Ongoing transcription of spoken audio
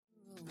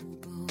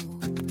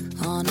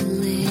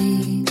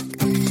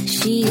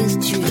She is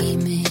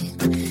dreaming,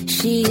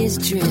 she is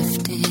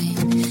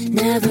drifting,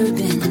 never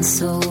been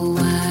so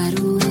wide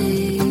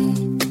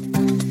awake.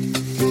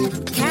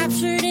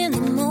 Captured in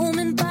the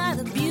moment by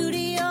the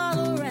beauty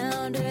all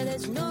around her,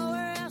 there's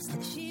nowhere else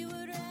that she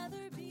would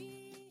rather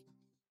be.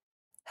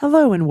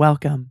 Hello and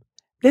welcome.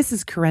 This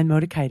is Karen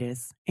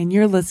Motikaitis, and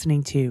you're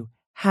listening to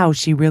How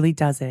She Really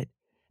Does It,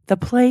 the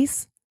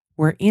place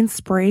where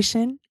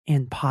inspiration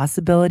and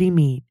possibility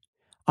meet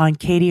on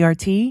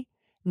KDRT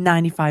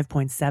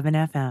 95.7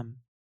 FM.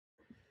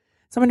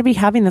 So I'm going to be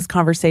having this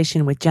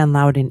conversation with Jen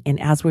Loudon, and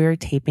as we were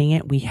taping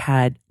it, we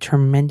had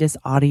tremendous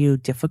audio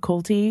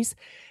difficulties,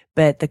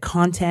 but the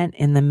content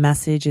and the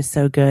message is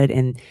so good,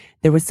 and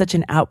there was such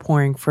an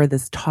outpouring for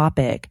this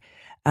topic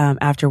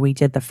after we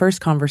did the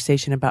first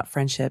conversation about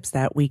friendships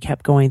that we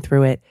kept going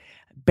through it.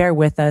 Bear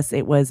with us.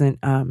 It wasn't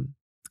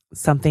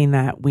something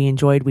that we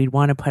enjoyed. We'd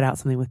want to put out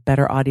something with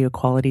better audio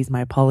qualities.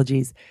 My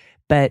apologies.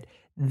 But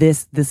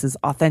this is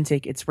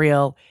authentic. It's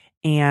real.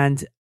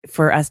 And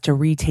for us to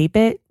retape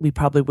it, we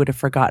probably would have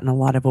forgotten a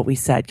lot of what we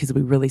said because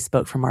we really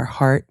spoke from our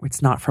heart.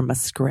 It's not from a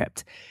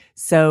script.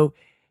 So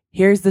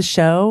here's the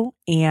show,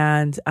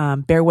 and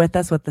bear with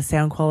us with the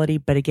sound quality.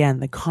 But again,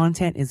 the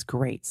content is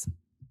great.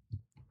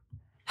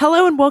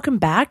 Hello and welcome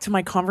back to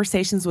my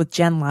conversations with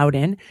Jen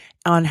Loudon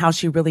on How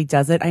She Really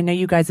Does It. I know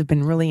you guys have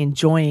been really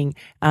enjoying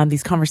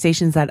these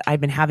conversations that I've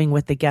been having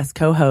with the guest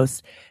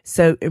co-host.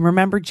 So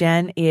remember,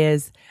 Jen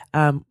is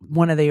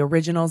one of the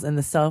originals in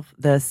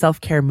the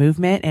self-care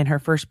movement, and her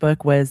first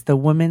book was the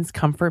Woman's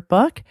Comfort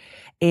Book,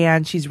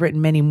 and she's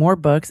written many more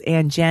books.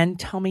 And Jen,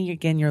 tell me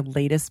again your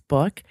latest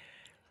book.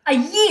 A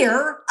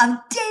Year of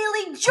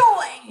Daily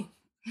Joy.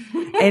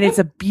 And it's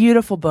a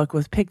beautiful book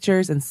with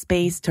pictures and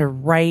space to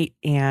write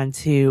and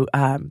to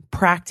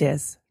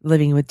practice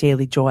living with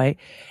daily joy.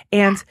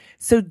 And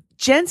so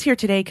Jen's here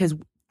today because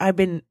I've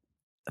been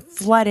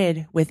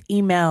flooded with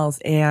emails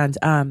and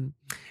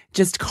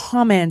just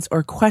comments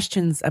or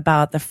questions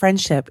about the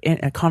friendship in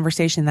a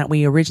conversation that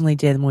we originally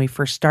did when we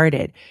first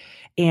started.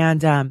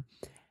 And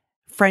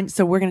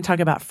so we're going to talk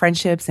about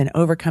friendships and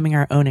overcoming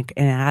our own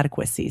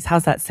inadequacies.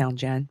 How's that sound,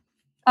 Jen?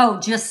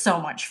 Oh, just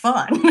so much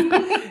fun.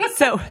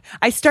 So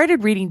I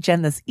started reading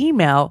Jen this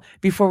email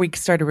before we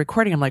started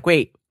recording. I'm like,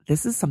 wait,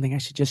 this is something I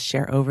should just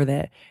share over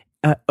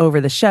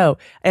the show.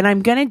 And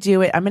I'm going to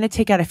do it. I'm going to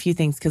take out a few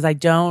things because I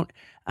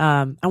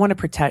want to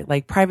protect,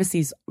 like, privacy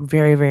is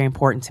very, very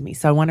important to me.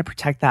 So I want to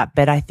protect that.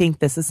 But I think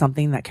this is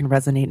something that can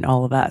resonate in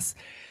all of us.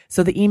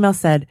 So the email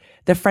said,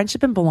 the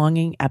friendship and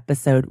belonging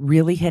episode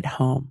really hit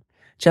home.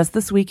 Just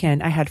this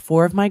weekend, I had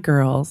 4 of my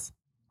girls,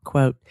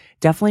 quote,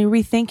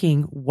 definitely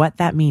rethinking what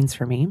that means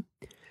for me,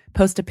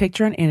 post a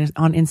picture on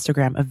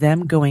Instagram of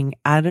them going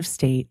out of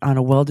state on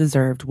a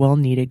well-deserved,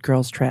 well-needed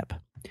girls' trip,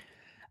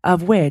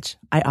 of which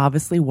I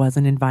obviously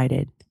wasn't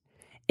invited.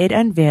 It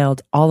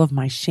unveiled all of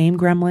my shame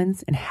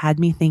gremlins and had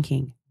me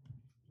thinking,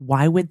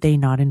 why would they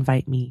not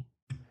invite me?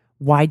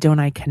 Why don't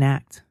I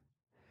connect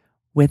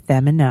with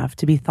them enough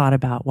to be thought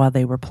about while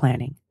they were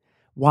planning?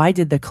 Why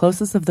did the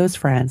closest of those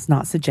friends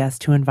not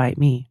suggest to invite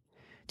me?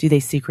 Do they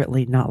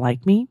secretly not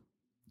like me?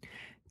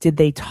 Did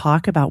they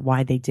talk about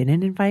why they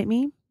didn't invite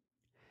me?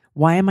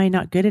 Why am I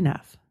not good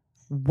enough?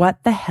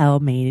 What the hell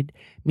made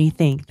me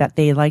think that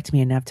they liked me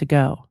enough to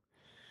go?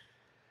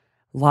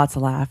 Lots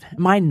of laugh.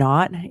 Am I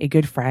not a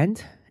good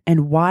friend?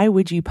 And why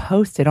would you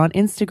post it on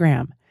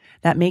Instagram?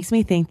 That makes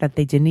me think that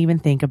they didn't even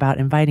think about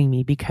inviting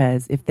me,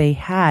 because if they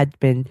had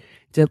been,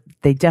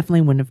 they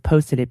definitely wouldn't have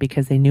posted it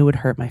because they knew it would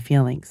hurt my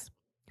feelings.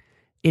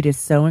 It is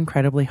so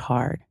incredibly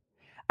hard.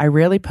 I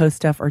rarely post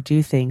stuff or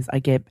do things. I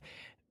get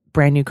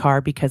brand new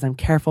car because I'm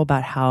careful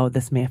about how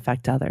this may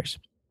affect others.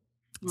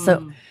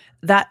 So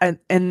that,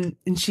 and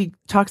she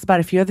talks about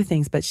a few other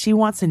things, but she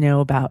wants to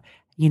know about,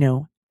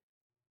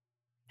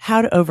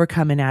 how to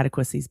overcome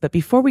inadequacies. But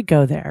before we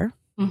go there,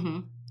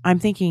 I'm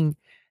thinking,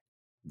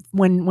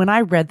 when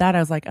I read that, I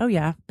was like, oh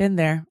yeah, been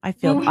there. I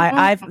feel,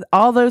 I've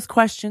all those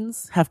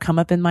questions have come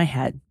up in my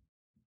head.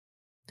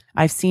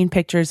 I've seen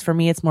pictures. For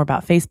me, it's more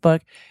about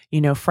Facebook,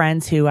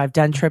 friends who I've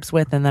done trips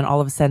with, and then all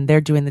of a sudden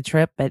they're doing the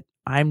trip, but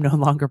I'm no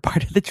longer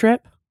part of the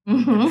trip.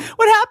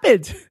 What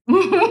happened?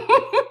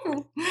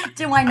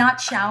 Do I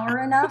not shower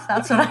enough?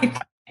 That's what I think.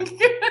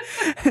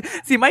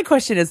 See, my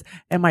question is,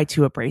 am I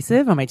too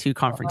abrasive? Am I too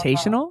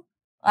confrontational?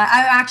 I'm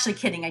actually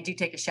kidding. I do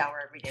take a shower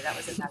every day. That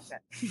wasn't that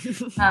good.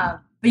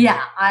 But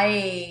yeah,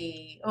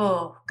 I've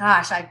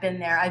been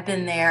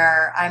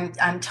there.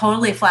 I'm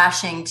totally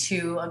flashing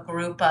to a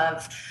group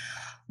of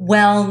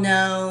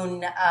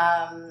well-known,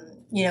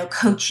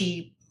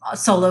 coachy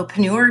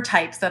solopreneur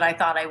types that I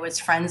thought I was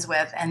friends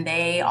with, and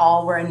they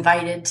all were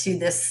invited to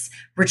this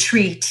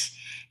retreat,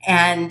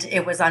 and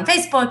it was on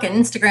Facebook and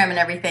Instagram and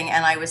everything,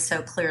 and I was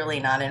so clearly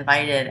not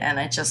invited, and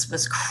it just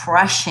was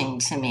crushing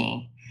to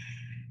me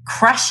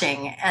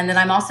crushing. And then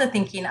I'm also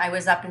thinking, I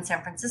was up in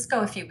San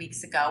Francisco a few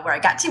weeks ago where I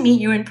got to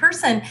meet you in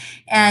person.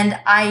 And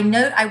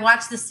I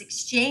watched this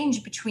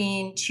exchange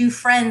between two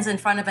friends in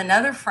front of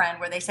another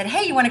friend where they said,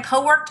 hey, you want to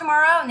co-work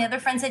tomorrow? And the other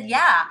friend said,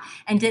 yeah,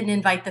 and didn't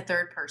invite the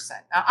third person.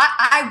 Now,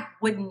 I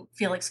wouldn't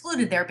feel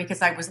excluded there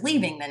because I was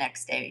leaving the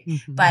next day.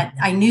 Mm-hmm. But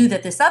I knew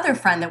that this other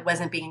friend that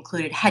wasn't being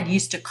included had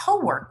used to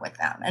co-work with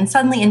them. And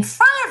suddenly in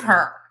front of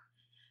her,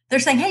 they're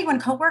saying, hey, you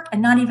want to co-work?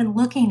 And not even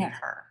looking at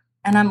her.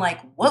 And I'm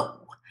like, whoa.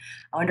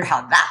 I wonder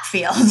how that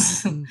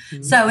feels.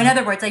 Mm-hmm. So in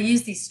other words, I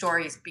use these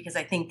stories because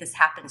I think this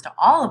happens to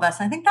all of us.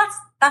 And I think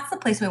that's the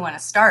place we want to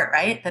start,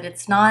 right? That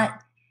it's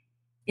not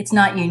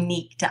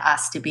unique to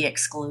us to be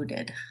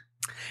excluded.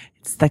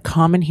 It's the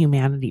common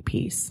humanity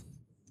piece.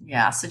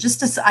 Yeah. So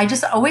I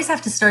just always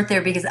have to start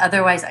there because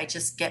otherwise I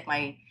just get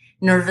my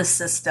nervous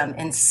system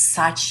in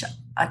such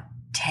a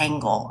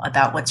tangle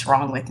about what's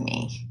wrong with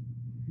me.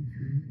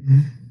 Mm-hmm.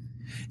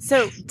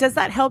 So does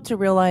that help to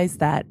realize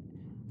that,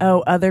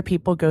 oh, other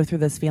people go through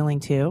this feeling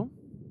too?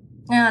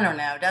 I don't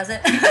know. Does it?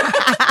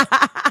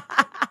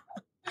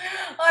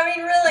 I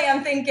mean, really,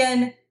 I'm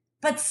thinking,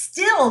 but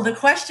still the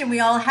question we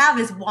all have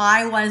is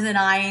why wasn't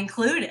I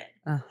included?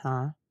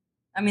 Uh-huh.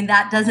 I mean,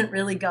 that doesn't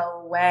really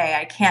go away.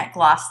 I can't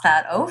gloss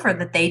that over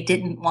that they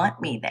didn't want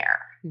me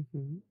there.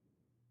 Mm-hmm.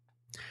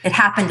 It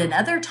happened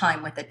another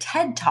time with a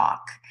TED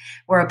Talk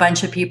where a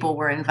bunch of people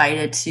were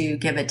invited to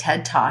give a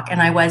TED Talk. And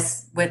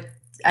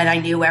and I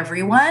knew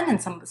everyone,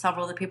 and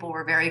several of the people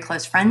were very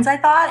close friends, I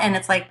thought. And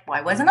it's like,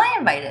 why wasn't I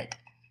invited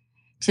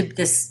to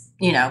this,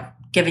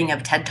 giving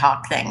of TED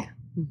Talk thing?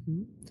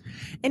 Mm-hmm.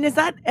 And is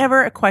that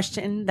ever a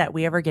question that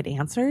we ever get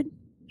answered?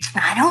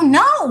 I don't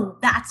know.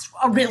 That's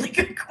a really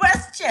good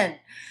question.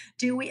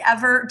 Okay,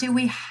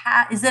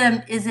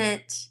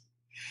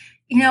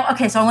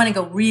 so I want to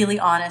go really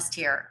honest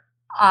here.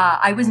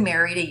 I was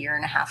married a year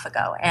and a half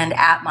ago. And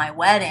at my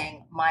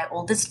wedding, my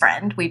oldest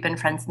friend, we've been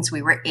friends since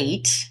we were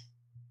 8.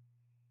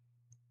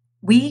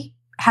 We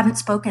haven't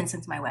spoken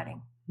since my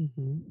wedding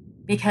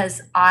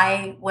because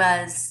I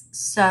was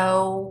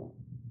so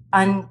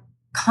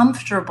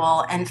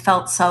uncomfortable and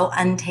felt so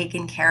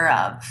untaken care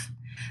of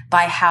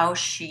by how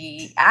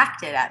she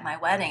acted at my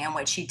wedding and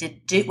what she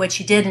did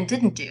and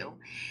didn't do.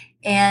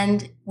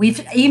 And we've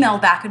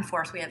emailed back and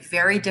forth. We have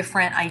very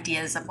different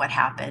ideas of what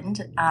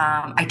happened.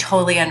 I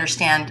totally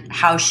understand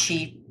how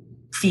she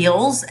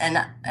feels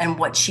and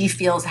what she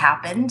feels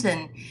happened,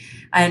 and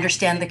I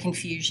understand the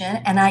confusion,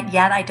 and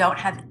yet I don't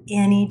have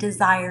any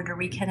desire to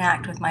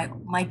reconnect with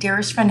my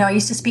dearest friend who I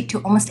used to speak to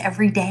almost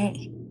every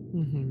day.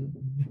 Mm-hmm.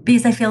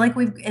 Because I feel like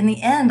in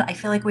the end,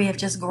 we have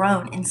just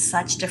grown in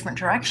such different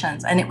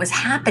directions, and it was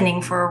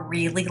happening for a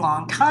really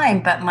long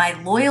time. But my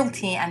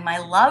loyalty and my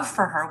love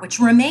for her, which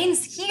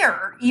remains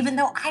here, even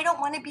though I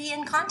don't want to be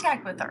in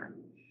contact with her.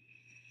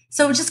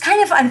 So just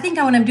kind of, I think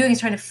what I'm doing is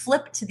trying to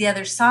flip to the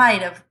other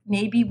side of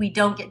maybe we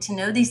don't get to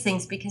know these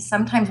things because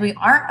sometimes we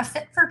aren't a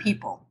fit for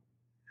people.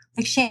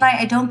 Like Shane and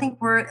I don't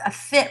think we're a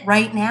fit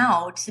right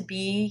now to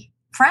be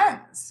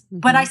friends,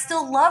 but I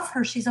still love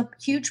her. She's a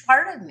huge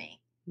part of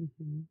me.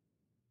 Mm-hmm.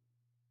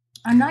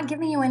 I'm not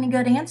giving you any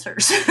good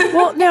answers.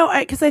 Well, no,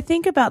 because I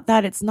think about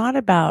that. It's not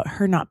about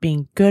her not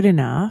being good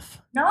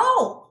enough.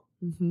 No,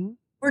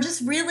 we're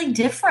just really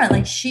different.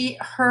 Like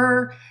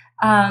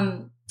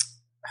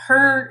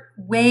her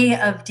way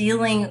of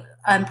dealing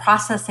and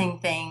processing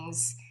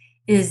things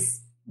is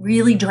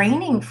really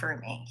draining for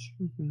me.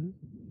 Mm-hmm.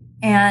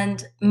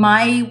 And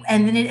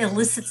then it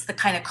elicits the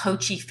kind of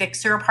coachy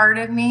fixer part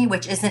of me,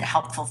 which isn't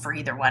helpful for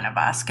either one of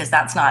us, because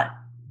that's not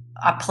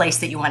a place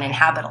that you want to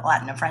inhabit a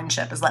lot in a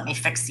friendship, is let me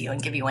fix you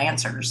and give you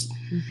answers,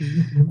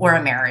 or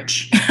a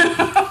marriage,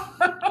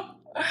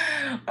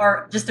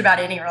 or just about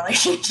any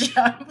relationship.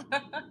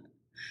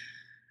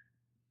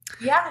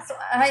 Yeah, so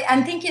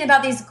I'm thinking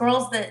about these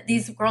girls that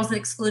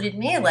excluded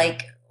me.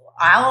 Like,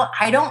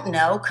 I don't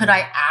know. Could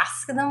I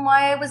ask them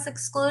why I was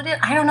excluded?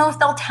 I don't know if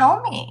they'll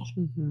tell me.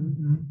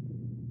 Mm-hmm.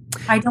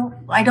 I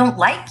don't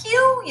like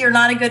you. You're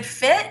not a good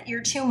fit.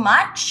 You're too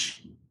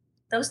much.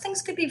 Those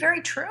things could be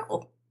very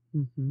true.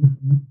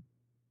 Mm-hmm.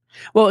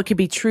 Well, it could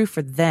be true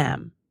for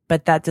them,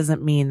 but that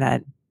doesn't mean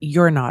that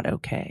you're not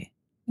okay.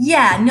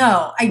 Yeah,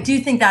 no, I do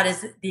think that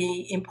is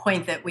the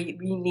point that we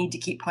need to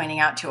keep pointing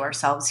out to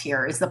ourselves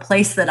here is the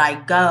place that I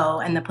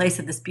go and the place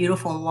that this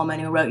beautiful woman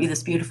who wrote you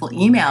this beautiful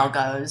email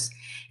goes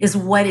is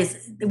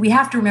we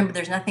have to remember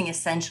there's nothing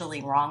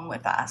essentially wrong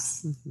with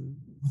us. Mm-hmm.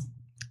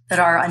 That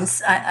our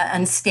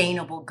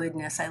unstainable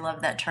goodness, I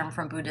love that term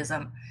from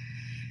Buddhism.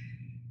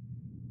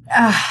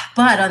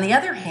 But on the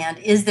other hand,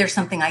 is there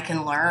something I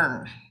can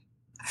learn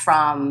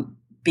from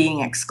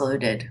being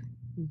excluded?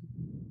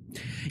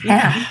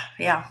 Yeah.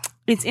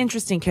 It's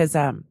interesting because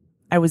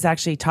I was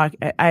actually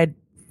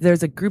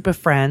there's a group of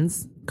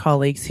friends,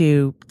 colleagues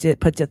who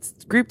put this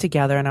group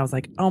together, and I was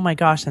like, oh my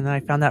gosh. And then I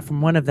found out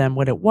from one of them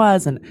what it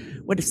was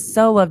and would have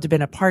so loved to have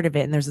been a part of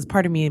it. And there's this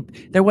part of me,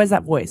 there was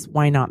that voice,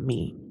 why not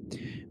me?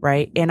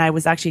 Right. And I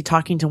was actually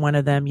talking to one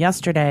of them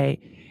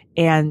yesterday,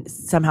 and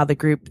somehow the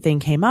group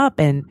thing came up,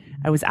 and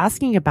I was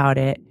asking about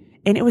it.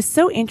 And it was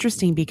so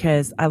interesting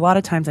because a lot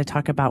of times I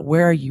talk about,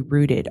 where are you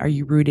rooted? Are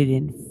you rooted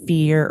in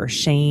fear or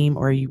shame,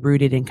 or are you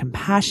rooted in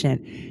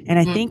compassion? And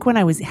I think when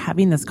I was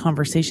having this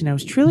conversation, I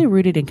was truly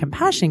rooted in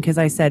compassion, because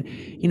I said,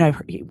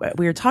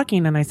 we were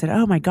talking and I said,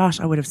 oh my gosh,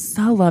 I would have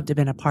so loved to have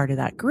been a part of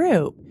that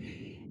group.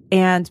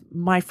 And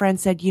my friend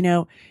said,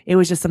 it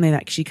was just something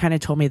that she kind of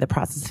told me the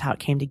process of how it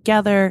came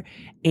together.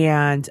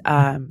 And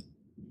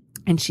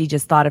she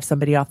just thought of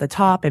somebody off the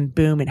top, and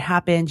boom, it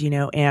happened,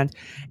 and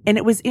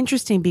it was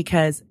interesting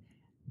because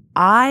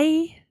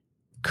I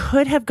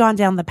could have gone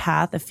down the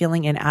path of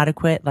feeling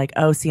inadequate, like,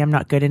 oh, see, I'm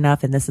not good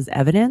enough, and this is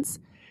evidence.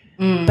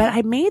 But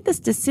I made this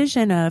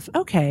decision of,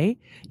 okay,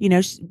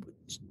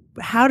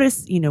 how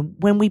does,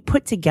 when we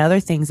put together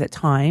things at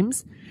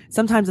times,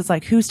 sometimes it's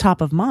like, who's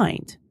top of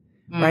mind,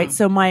 right?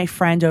 So my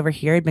friend over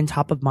here had been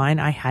top of mind.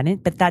 I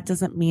hadn't, but that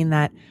doesn't mean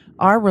that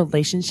our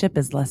relationship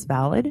is less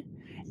valid.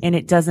 And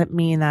it doesn't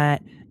mean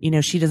that,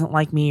 she doesn't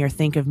like me or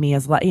think of me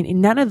as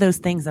none of those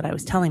things that I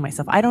was telling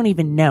myself. I don't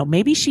even know.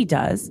 Maybe she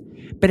does,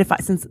 but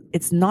since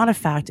it's not a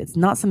fact, it's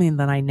not something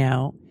that I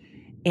know.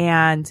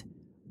 And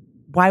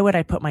why would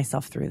I put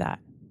myself through that?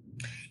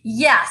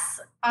 Yes.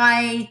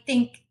 I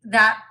think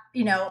that,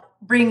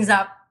 brings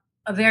up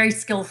a very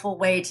skillful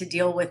way to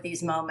deal with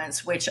these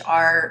moments, which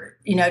are,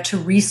 to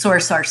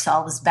resource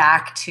ourselves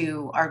back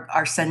to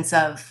our sense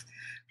of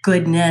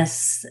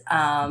goodness,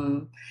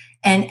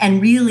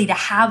 and really to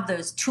have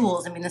those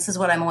tools. I mean, this is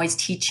what I'm always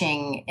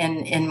teaching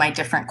in my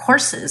different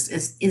courses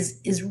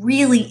is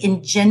really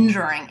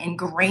engendering,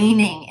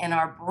 ingraining in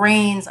our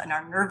brains and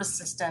our nervous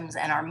systems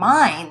and our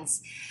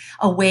minds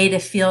a way to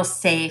feel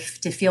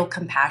safe, to feel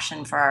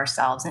compassion for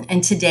ourselves.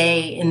 And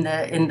today, in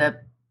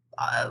the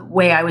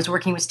way I was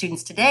working with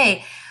students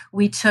today,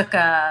 we took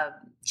a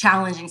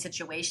challenging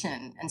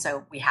situation. And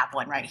so we have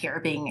one right here,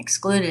 being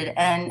excluded.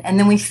 And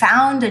then we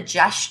found a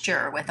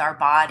gesture with our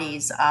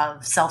bodies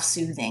of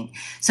self-soothing.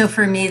 So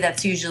for me,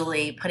 that's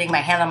usually putting my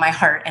hand on my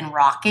heart and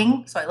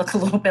rocking. So I look a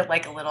little bit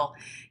like a little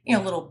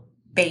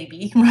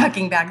baby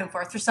rocking back and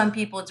forth. For some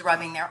people, it's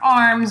rubbing their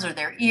arms or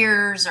their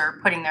ears, or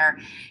putting their,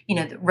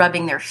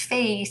 rubbing their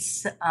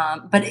face.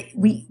 But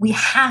we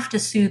have to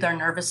soothe our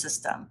nervous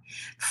system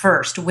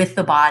first with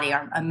the body,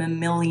 our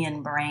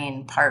mammalian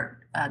brain part.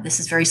 This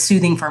is very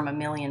soothing for a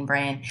mammalian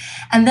brain.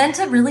 And then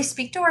to really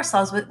speak to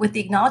ourselves with the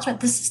acknowledgement,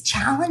 this is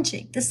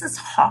challenging. This is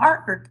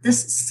hard.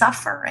 This is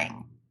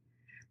suffering.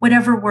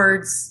 Whatever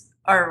words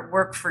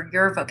work for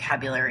your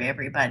vocabulary,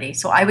 everybody.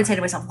 So I would say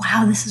to myself,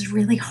 wow, this is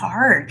really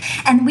hard.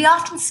 And we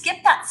often skip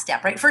that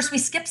step, right? First, we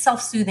skip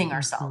self-soothing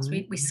ourselves.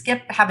 We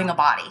skip having a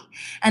body.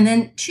 And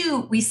then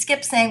 2, we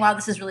skip saying, wow,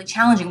 this is really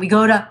challenging. We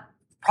go to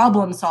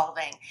problem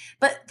solving.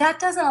 But that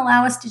doesn't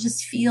allow us to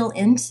just feel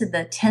into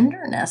the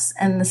tenderness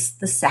and the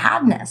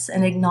sadness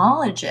and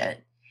acknowledge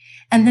it.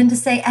 And then to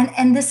say,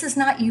 and this is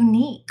not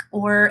unique,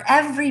 or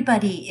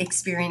everybody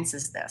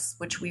experiences this,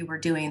 which we were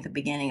doing at the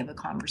beginning of the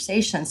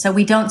conversation. So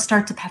we don't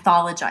start to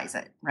pathologize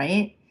it,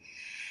 right?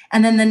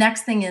 And then the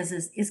next thing is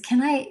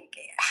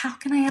how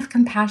can I have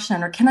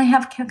compassion, or can I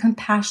have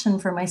compassion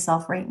for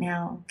myself right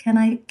now? Can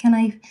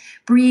I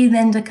breathe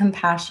into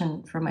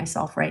compassion for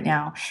myself right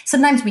now?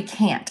 Sometimes we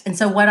can't. And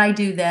so what I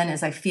do then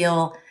is I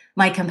feel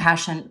my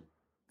compassion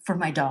for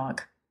my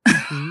dog.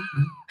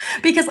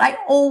 Because I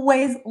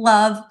always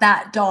love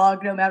that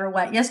dog, no matter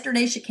what.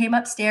 Yesterday, she came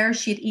upstairs.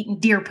 She had eaten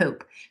deer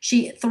poop.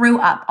 She threw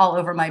up all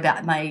over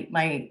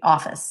my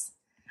office.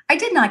 I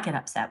did not get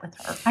upset with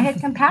her. I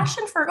had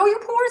compassion for her. Oh, you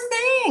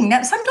poor thing.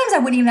 Now, sometimes I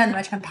wouldn't even have that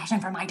much compassion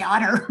for my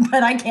daughter,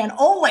 but I can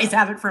always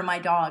have it for my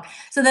dog.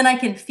 So then I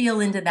can feel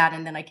into that,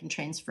 and then I can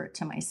transfer it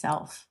to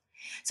myself.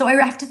 So I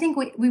have to think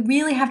we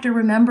really have to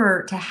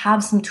remember to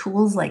have some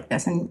tools like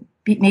this. And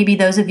maybe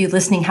those of you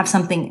listening have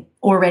something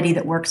already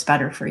that works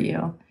better for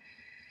you.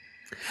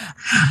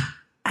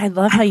 I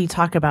love how you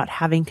talk about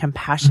having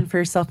compassion for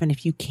yourself. And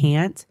if you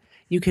can't,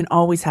 you can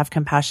always have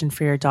compassion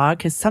for your dog.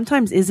 Because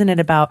sometimes isn't it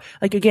about,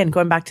 like, again,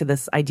 going back to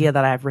this idea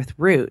that I have with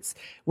roots,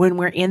 when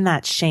we're in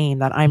that shame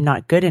that I'm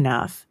not good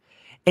enough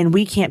and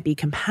we can't be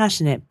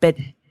compassionate, but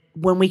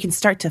when we can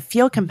start to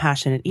feel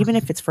compassionate, even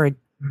if it's for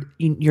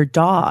your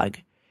dog,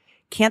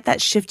 can't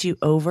that shift you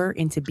over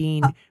into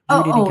being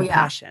rooted in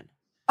compassion? Yeah.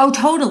 Oh,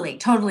 totally.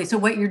 Totally. So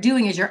what you're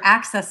doing is you're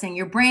accessing,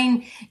 your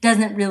brain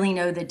doesn't really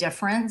know the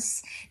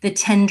difference, the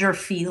tender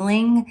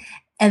feeling,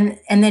 and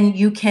then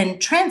you can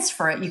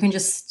transfer it. You can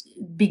just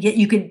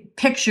you could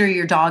picture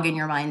your dog in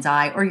your mind's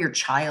eye, or your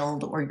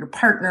child, or your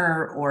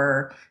partner,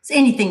 or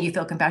anything you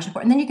feel compassion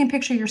for. And then you can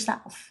picture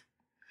yourself.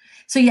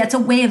 So yeah, it's a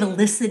way of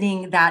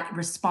eliciting that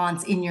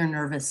response in your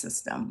nervous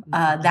system.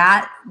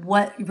 That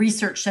what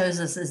research shows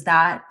us is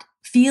that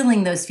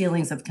feeling those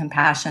feelings of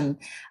compassion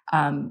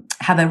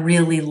have a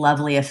really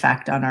lovely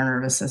effect on our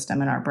nervous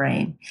system and our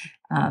brain.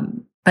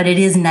 But it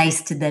is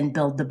nice to then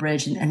build the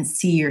bridge and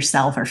see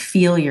yourself or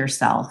feel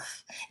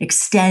yourself.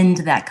 Extend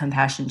that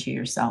compassion to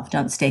yourself.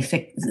 Don't stay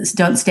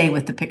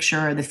with the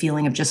picture or the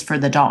feeling of just for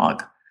the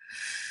dog.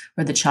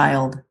 or the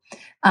child.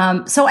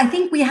 So I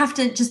think we have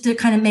to just to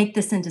kind of make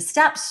this into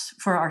steps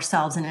for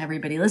ourselves and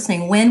everybody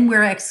listening. When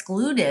we're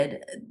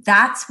excluded,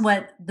 that's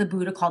what the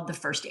Buddha called the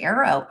first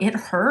arrow. It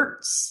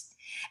hurts.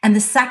 And the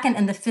second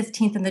and the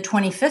 15th and the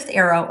 25th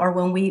arrow are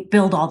when we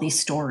build all these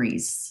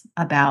stories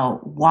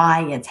about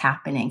why it's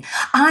happening.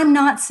 I'm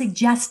not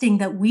suggesting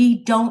that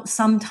we don't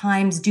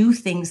sometimes do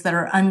things that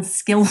are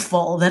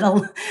unskillful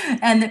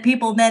and that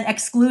people then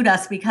exclude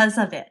us because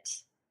of it.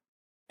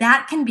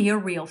 That can be a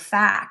real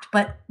fact,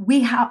 but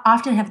we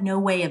often have no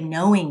way of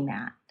knowing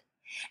that.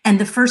 And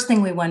the first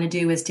thing we want to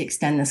do is to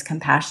extend this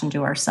compassion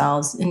to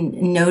ourselves and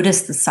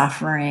notice the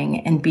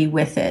suffering and be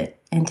with it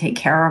and take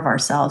care of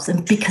ourselves.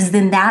 And because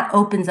then that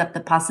opens up the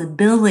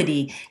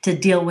possibility to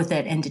deal with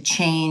it and to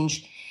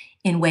change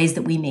in ways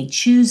that we may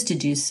choose to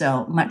do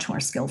so much more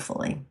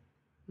skillfully.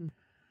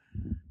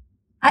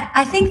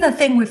 I think the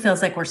thing we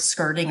feels like we're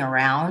skirting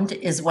around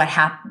is what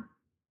happens.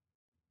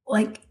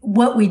 Like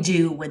what we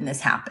do when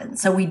this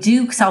happens. So we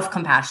do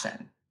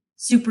self-compassion,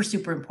 super,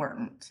 super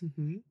important.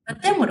 Mm-hmm.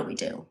 But then what do we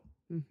do?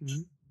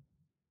 Mm-hmm.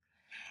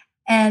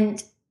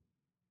 And,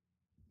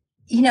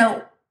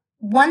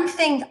 one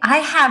thing, I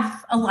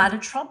have a lot of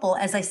trouble,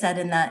 as I said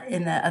in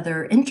the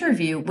other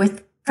interview,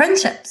 with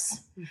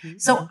friendships. Mm-hmm.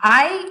 So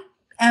I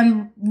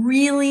am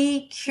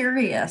really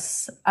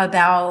curious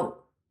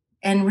about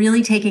and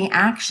really taking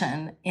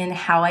action in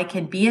how I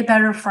can be a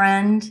better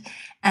friend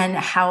and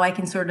how I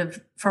can sort of,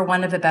 for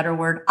want of a better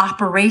word,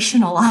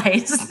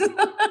 operationalize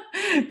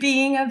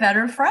being a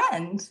better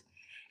friend.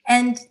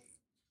 And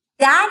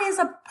that is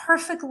a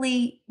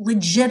perfectly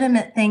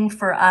legitimate thing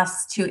for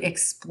us to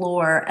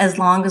explore as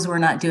long as we're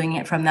not doing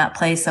it from that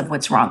place of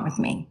what's wrong with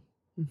me.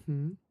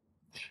 Mm-hmm.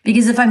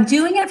 Because if I'm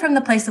doing it from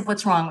the place of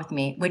what's wrong with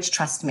me, which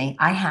trust me,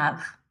 I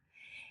have,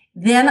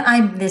 then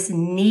I'm this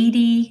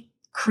needy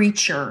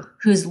creature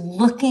who's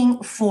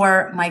looking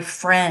for my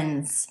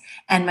friends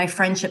and my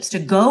friendships to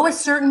go a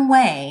certain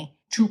way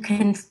to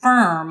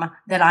confirm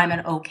that I'm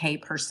an okay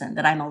person,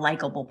 that I'm a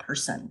likable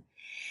person.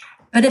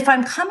 But if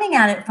I'm coming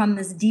at it from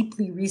this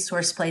deeply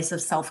resourced place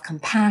of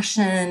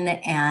self-compassion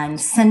and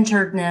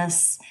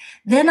centeredness,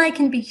 then I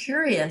can be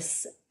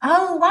curious.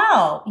 Oh,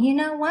 wow. You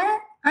know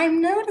what?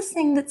 I'm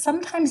noticing that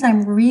sometimes I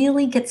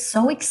really get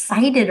so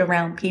excited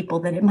around people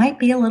that it might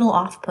be a little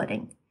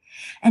off-putting.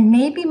 And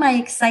maybe my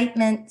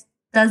excitement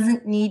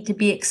doesn't need to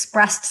be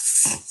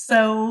expressed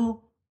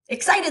so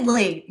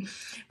excitedly.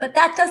 But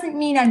that doesn't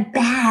mean I'm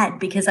bad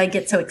because I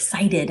get so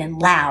excited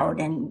and loud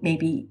and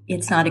maybe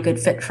it's not a good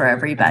fit for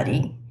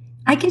everybody.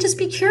 I can just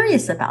be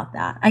curious about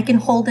that. I can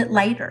hold it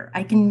lighter.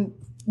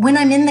 When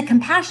I'm in the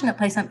compassionate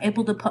place, I'm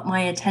able to put my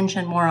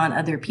attention more on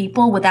other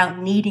people without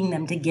needing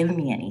them to give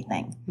me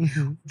anything,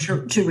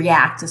 mm-hmm. to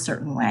react a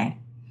certain way.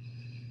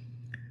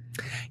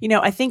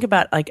 I think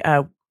about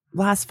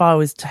last fall I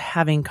was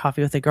having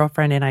coffee with a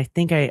girlfriend and I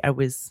think I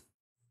was,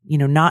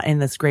 not in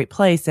this great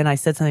place. And I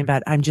said something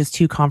about, I'm just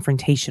too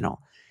confrontational.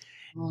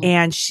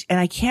 And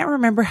I can't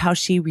remember how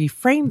she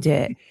reframed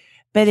it,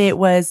 but it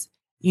was,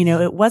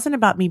 it wasn't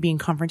about me being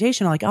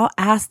confrontational. Like I'll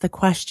ask the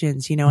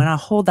questions, and I'll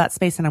hold that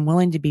space and I'm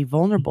willing to be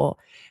vulnerable.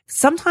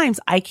 Sometimes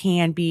I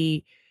can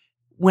be,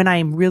 when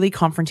I'm really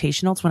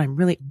confrontational, it's when I'm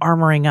really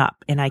armoring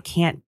up and I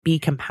can't be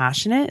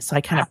compassionate. So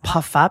I kind of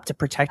puff up to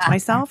protect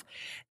myself.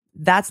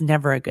 That's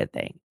never a good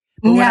thing.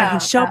 But when I can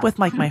show up with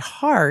my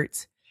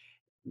heart,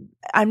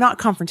 I'm not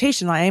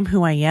confrontational. I am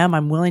who I am.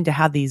 I'm willing to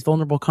have these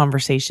vulnerable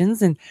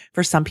conversations. And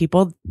for some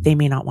people, they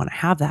may not want to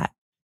have that,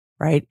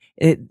 right?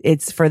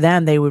 It's for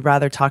them, they would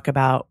rather talk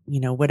about,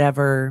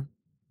 whatever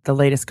the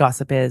latest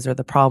gossip is or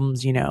the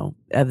problems,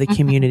 of the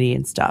community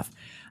and stuff.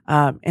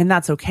 And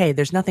that's okay.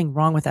 There's nothing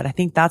wrong with that. I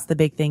think that's the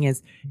big thing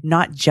is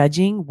not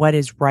judging what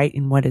is right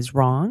and what is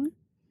wrong,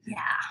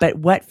 but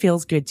what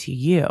feels good to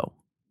you.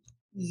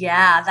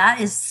 Yeah, that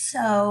is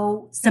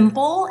so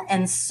simple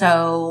and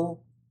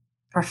so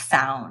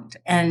profound.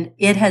 And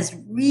it has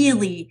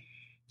really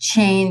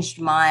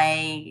changed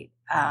my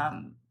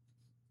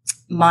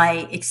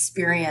my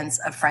experience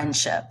of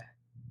friendship,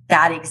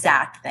 that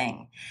exact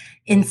thing.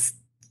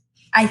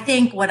 I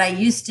think what I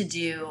used to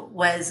do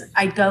was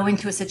I'd go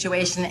into a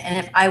situation and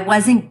if I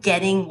wasn't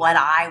getting what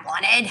I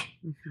wanted,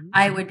 mm-hmm.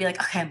 I would be like,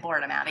 okay, I'm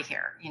bored. I'm out of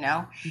here,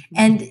 Mm-hmm.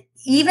 And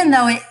even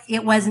though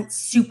it wasn't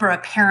super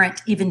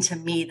apparent even to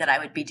me that I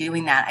would be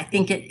doing that, I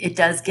think it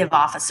does give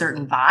off a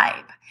certain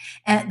vibe.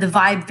 And the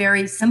vibe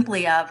very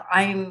simply of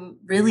I'm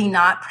really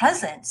not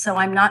present. So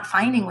I'm not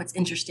finding what's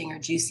interesting or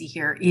juicy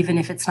here, even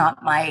if it's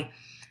not my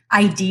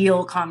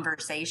ideal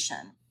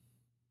conversation.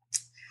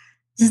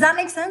 Does that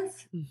make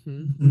sense?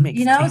 Mm-hmm.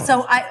 Makes sense.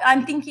 So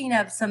I'm thinking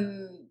of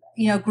some,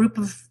 group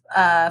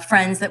of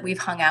friends that we've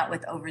hung out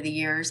with over the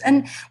years,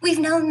 and we've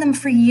known them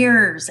for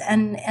years.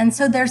 And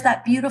so there's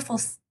that beautiful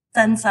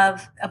sense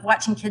of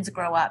watching kids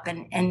grow up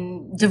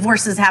and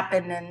divorces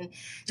happen and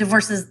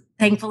divorces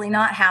thankfully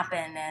not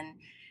happen.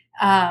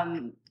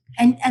 And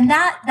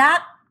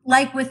that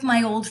like with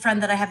my old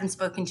friend that I haven't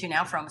spoken to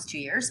now for almost 2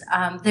 years,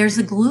 there's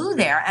a glue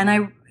there.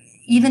 And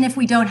even if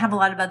we don't have a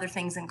lot of other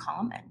things in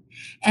common.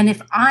 And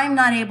if I'm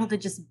not able to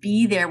just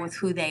be there with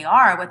who they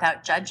are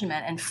without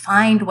judgment and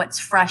find what's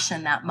fresh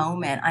in that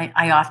moment,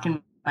 I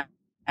often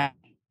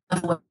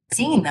avoid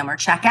seeing them or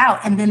check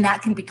out. And then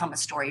that can become a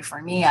story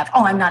for me of,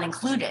 oh, I'm not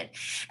included.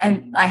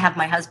 And I have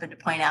my husband to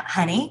point out,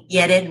 honey,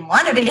 you didn't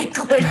want to be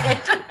included.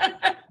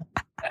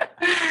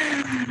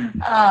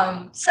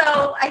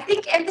 So I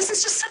think, and this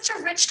is just such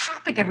a rich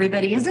topic,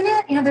 everybody, isn't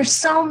it? You know, there's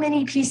so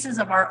many pieces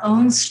of our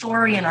own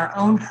story and our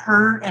own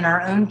hurt and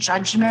our own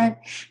judgment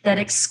that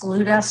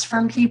exclude us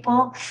from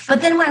people.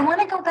 But then I want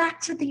to go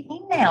back to the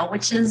email,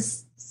 which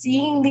is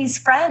seeing these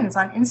friends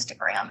on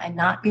Instagram and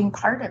not being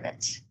part of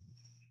it.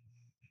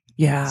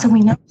 Yeah. So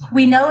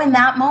we know in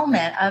that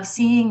moment of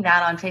seeing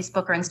that on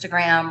Facebook or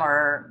Instagram,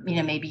 or, you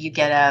know, maybe you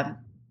get a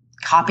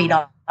copied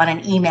on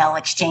an email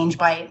exchange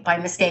by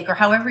mistake, or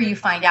however you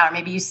find out, or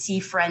maybe you see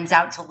friends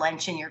out to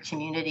lunch in your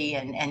community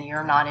and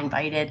you're not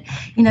invited.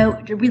 You know,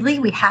 really,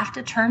 we have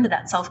to turn to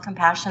that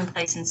self-compassion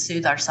place and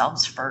soothe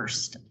ourselves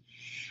first.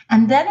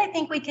 And then I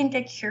think we can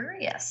get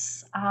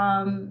curious.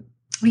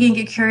 We can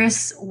get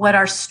curious what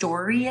our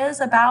story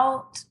is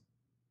about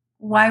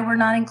why we're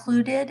not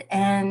included,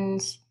 and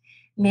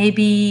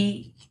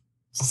maybe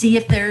see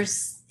if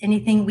there's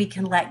anything we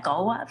can let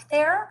go of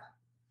there.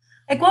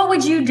 Like, what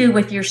would you do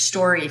with your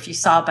story if you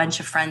saw a bunch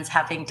of friends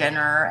having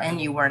dinner and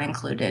you weren't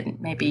included?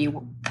 Maybe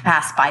you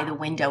passed by the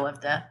window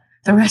of the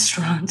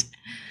restaurant.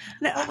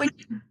 No,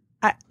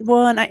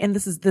 and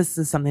this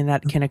is something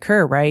that can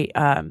occur, right?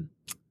 I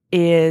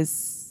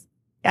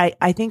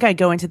think I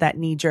go into that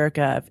knee jerk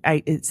of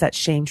it's that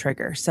shame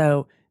trigger.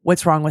 So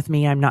what's wrong with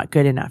me? I'm not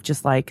good enough,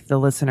 just like the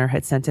listener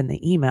had sent in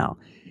the email.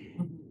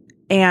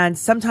 And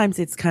sometimes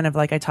it's kind of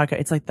like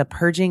it's like the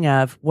purging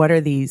of what are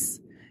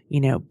these,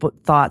 you know,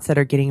 thoughts that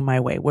are getting in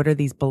my way? What are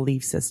these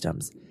belief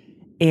systems?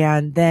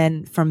 And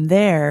then from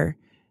there,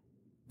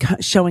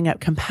 showing up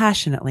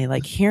compassionately,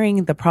 like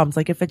hearing the problems.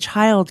 Like if a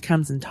child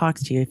comes and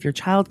talks to you, if your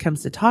child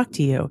comes to talk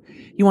to you,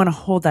 you want to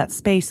hold that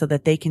space so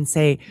that they can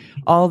say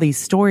all these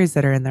stories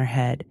that are in their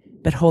head,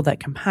 but hold that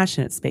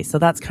compassionate space. So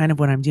that's kind of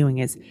what I'm doing,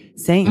 is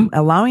saying,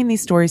 allowing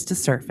these stories to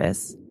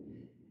surface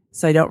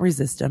so I don't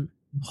resist them,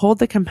 hold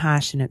the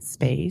compassionate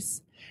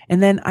space.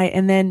 And then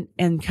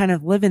kind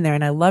of live in there.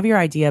 And I love your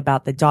idea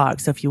about the dog.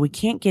 So we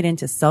can't get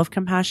into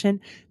self-compassion,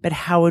 but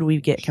how would we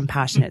get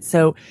compassionate?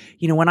 So,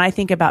 you know, when I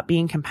think about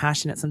being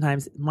compassionate,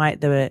 sometimes my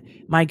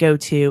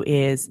go-to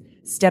is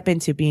step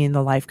into being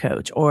the life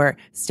coach or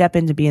step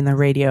into being the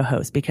radio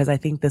host, because I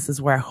think this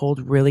is where I hold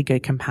really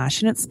good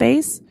compassionate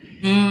space.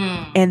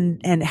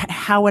 And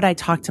how would I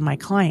talk to my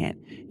client?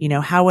 You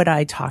know, how would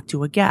I talk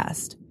to a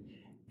guest?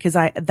 Because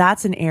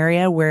that's an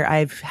area where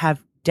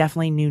have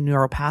definitely new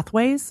neural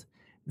pathways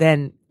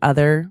than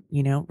other,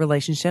 you know,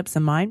 relationships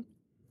in mine.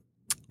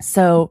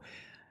 So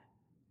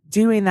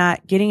doing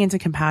that, getting into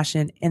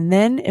compassion, and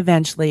then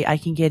eventually I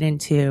can get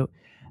into,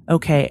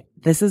 okay,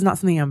 this is not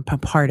something I'm a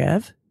part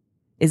of.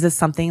 Is this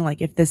something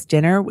like, if this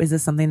dinner, is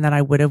this something that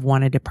I would have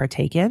wanted to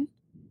partake in?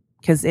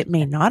 Because it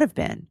may not have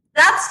been.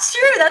 That's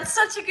true. That's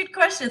such a good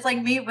question. It's like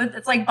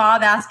it's like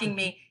Bob asking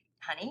me,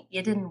 honey,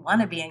 you didn't want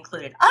to be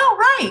included. Oh,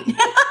 right.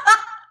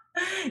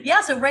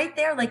 Yeah. So right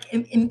there, like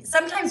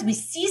sometimes we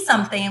see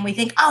something and we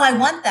think, oh, I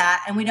want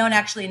that. And we don't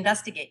actually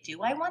investigate.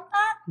 Do I want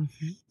that?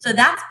 Mm-hmm. So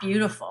that's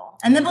beautiful.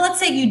 And then, but let's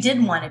say you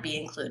did want to be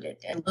included.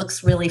 It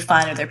looks really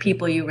fun. Or they're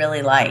people you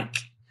really like.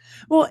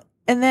 Well,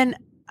 and then,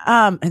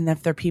 and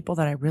if they're people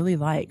that I really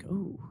like,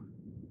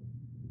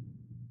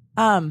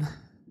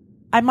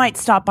 I might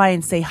stop by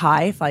and say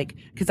hi,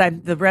 because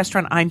the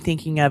restaurant I'm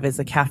thinking of is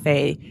a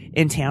cafe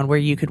in town where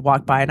you could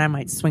walk by, and I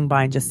might swing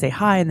by and just say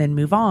hi and then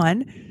move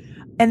on.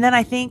 And then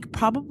I think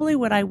probably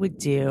what I would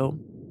do,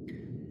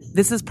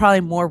 this is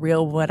probably more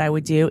real, what I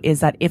would do is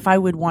that if I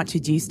would want to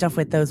do stuff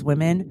with those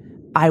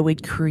women, I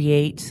would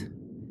create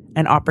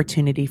an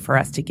opportunity for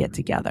us to get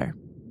together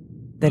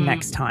the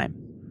next time.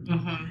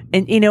 Mm-hmm.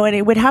 And, you know, and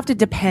it would have to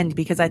depend,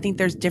 because I think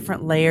there's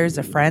different layers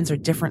of friends or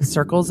different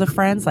circles of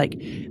friends. Like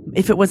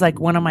if it was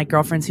like one of my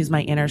girlfriends who's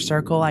my inner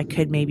circle, I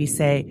could maybe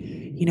say,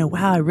 you know,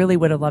 wow, I really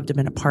would have loved to have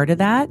been a part of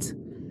that.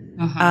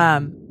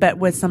 Mm-hmm. But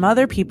with some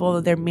other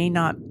people, there may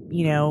not,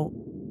 you know,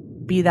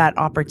 be that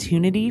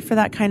opportunity for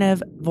that kind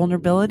of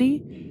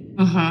vulnerability.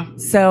 Mm-hmm.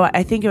 So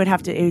I think it would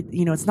have to,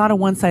 you know, it's not a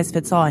one size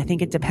fits all. I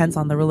think it depends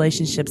on the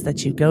relationships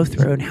that you go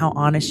through and how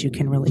honest you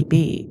can really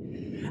be.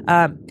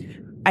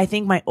 I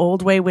think my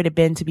old way would have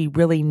been to be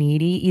really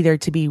needy, either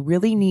to be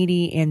really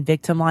needy and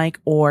victim-like,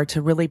 or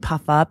to really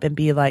puff up and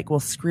be like, well,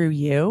 screw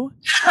you.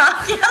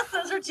 Yes,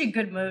 those are two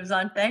good moves,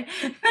 aren't they?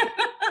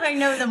 I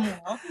know them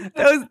well.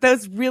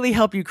 Those really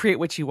help you create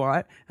what you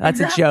want. That's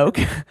exactly. A joke.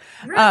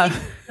 Really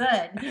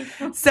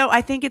good. So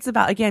I think it's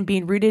about, again,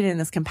 being rooted in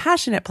this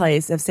compassionate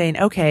place of saying,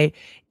 okay,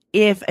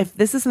 if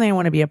this is something I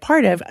want to be a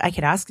part of, I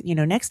could ask, you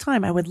know, next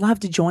time I would love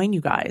to join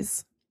you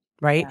guys.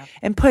 Right. Yeah.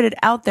 And put it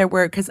out there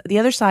because the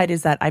other side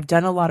is that I've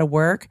done a lot of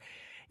work.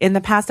 In the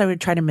past, I would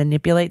try to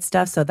manipulate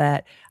stuff so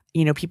that,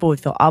 you know, people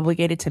would feel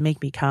obligated to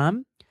make me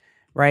come.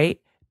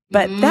 Right.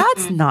 But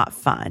that's not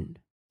fun.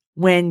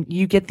 when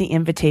you get the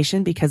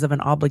invitation because of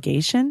an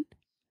obligation.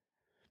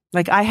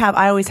 Like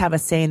I always have a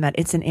saying that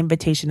it's an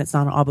invitation, it's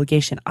not an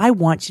obligation. I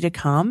want you to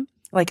come.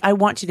 Like I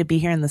want you to be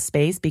here in the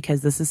space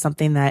because this is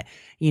something that,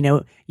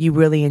 you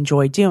really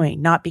enjoy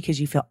doing, not because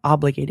you feel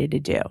obligated to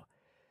do.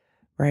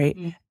 Right.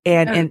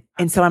 Mm-hmm.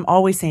 And so I'm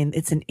always saying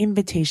it's an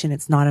invitation.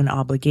 It's not an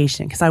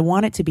obligation because I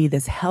want it to be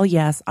this hell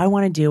yes, I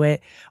want to do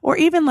it. Or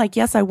even like,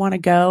 yes, I want to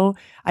go.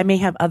 I may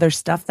have other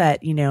stuff that,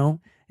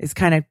 is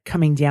kind of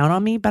coming down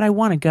on me, but I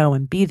want to go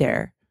and be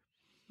there.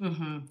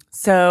 Mm-hmm.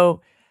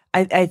 So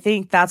I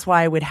think that's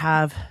why I would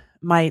have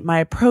my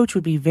approach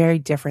would be very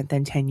different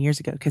than 10 years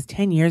ago. Because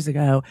 10 years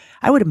ago,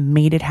 I would have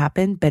made it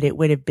happen, but it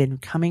would have been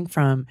coming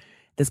from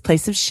this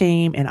place of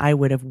shame and I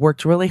would have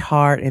worked really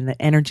hard and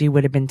the energy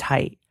would have been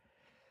tight.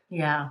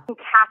 Yeah.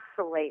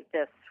 Encapsulate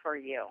this for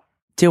you.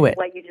 Do it.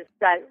 What you just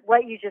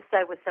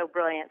said was so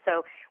brilliant.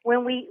 So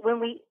when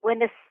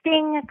the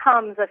sting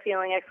comes of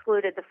feeling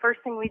excluded, the first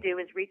thing we do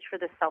is reach for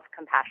the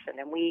self-compassion.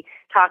 And we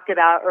talked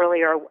about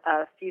earlier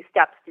a few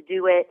steps to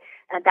do it.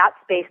 And that's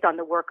based on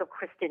the work of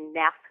Kristen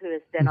Neff, who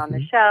has been on the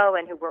show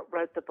and who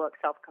wrote the book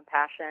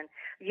Self-Compassion.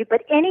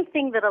 But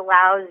anything that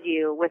allows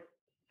you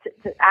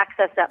to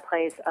access that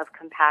place of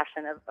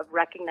compassion, of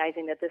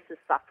recognizing that this is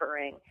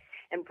suffering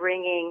and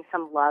bringing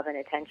some love and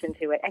attention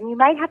to it. And you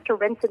might have to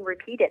rinse and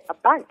repeat it a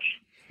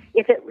bunch.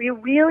 If you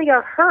really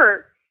are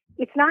hurt,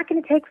 it's not going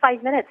to take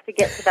 5 minutes to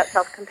get to that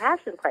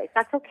self-compassion place.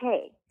 That's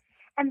okay.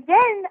 And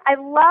then I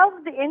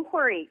love the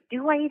inquiry.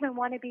 Do I even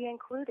want to be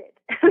included?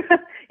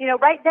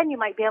 Right then you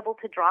might be able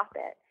to drop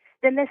it.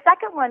 Then the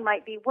second one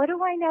might be, what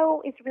do I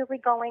know is really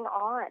going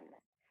on?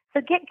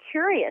 So get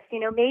curious.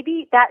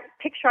 Maybe that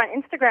picture on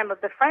Instagram of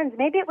the friends,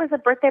 maybe it was a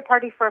birthday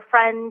party for a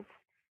friend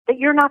that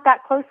you're not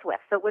that close with,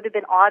 so it would have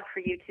been odd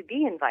for you to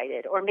be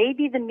invited. Or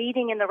maybe the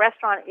meeting in the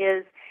restaurant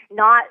is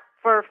not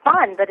for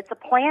fun, but it's a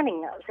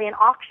planning, say an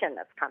auction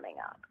that's coming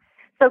up.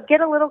 So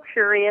get a little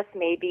curious,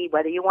 maybe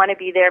whether you want to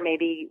be there,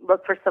 maybe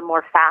look for some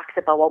more facts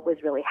about what was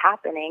really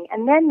happening,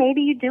 and then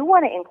maybe you do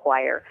want to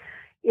inquire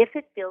if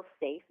it feels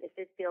safe, if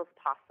it feels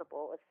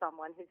possible, as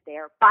someone who's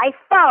there by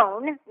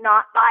phone,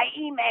 not by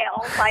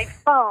email, by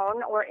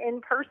phone or in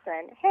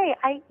person. Hey,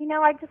 I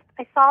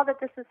saw that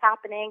this is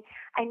happening.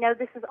 I know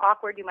this is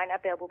awkward. You might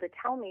not be able to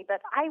tell me,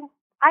 but I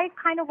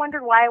kind of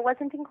wondered why I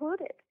wasn't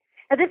included.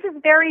 Now, this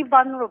is very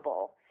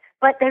vulnerable,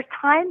 but there's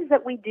times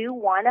that we do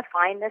want to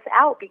find this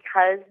out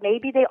because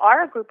maybe they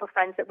are a group of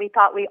friends that we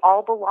thought we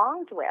all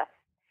belonged with.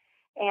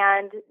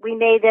 And we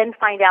may then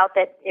find out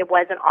that it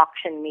was an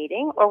auction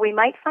meeting, or we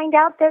might find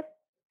out that,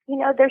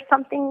 there's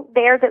something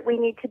there that we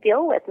need to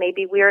deal with.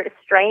 Maybe we're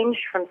estranged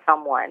from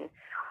someone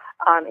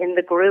in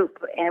the group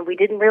and we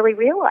didn't really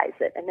realize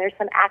it. And there's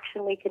some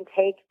action we can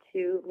take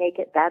to make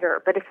it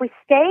better. But if we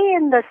stay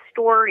in the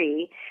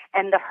story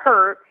and the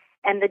hurt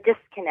and the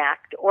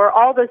disconnect or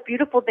all those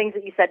beautiful things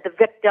that you said, the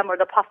victim or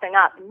the puffing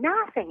up,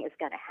 nothing is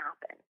going to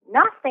happen.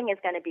 Nothing is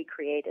going to be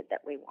created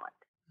that we want.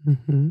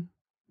 Mm-hmm.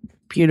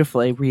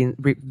 Beautifully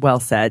well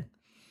said.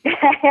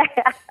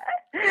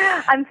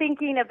 I'm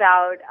thinking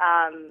about,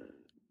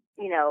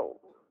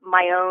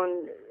 my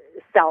own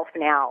self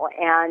now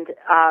and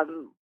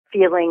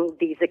feeling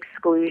these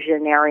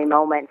exclusionary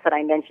moments that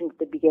I mentioned at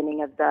the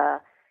beginning of the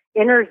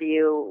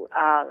interview,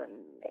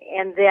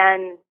 and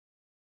then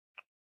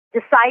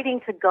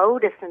deciding to go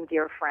to some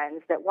dear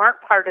friends that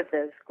weren't part of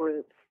those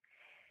groups,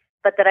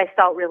 but that I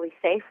felt really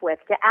safe with,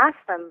 to ask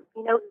them,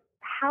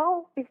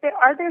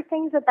 are there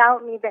things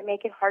about me that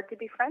make it hard to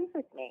be friends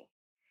with me?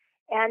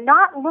 And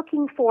not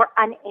looking for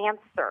an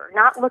answer,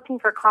 not looking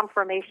for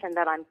confirmation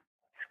that I'm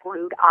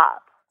screwed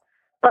up,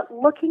 but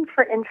looking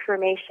for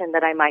information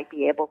that I might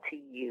be able to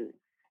use.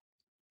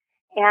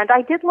 And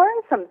I did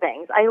learn some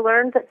things. I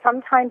learned that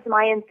sometimes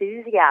my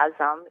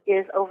enthusiasm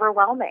is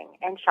overwhelming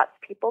and shuts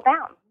people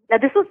down. Now,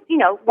 this was,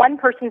 one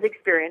person's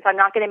experience. I'm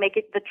not going to make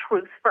it the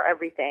truth for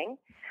everything.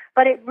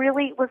 But it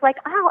really was like,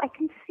 I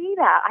can see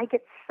that. I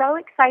get so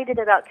excited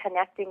about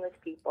connecting with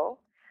people.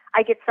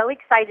 I get so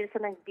excited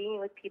sometimes being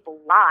with people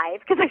live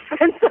because I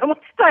spend so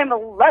much time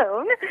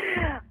alone.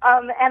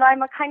 And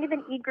I'm a kind of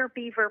an eager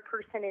beaver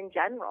person in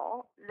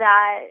general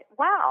that,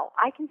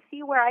 I can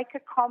see where I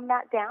could calm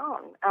that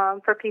down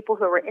for people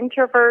who are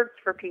introverts,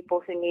 for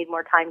people who need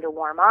more time to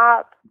warm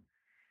up.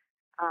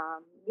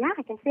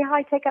 I can see how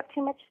I take up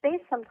too much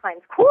space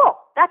sometimes. Cool.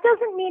 That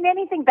doesn't mean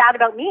anything bad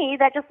about me.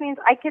 That just means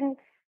I can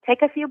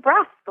take a few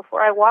breaths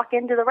before I walk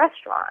into the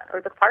restaurant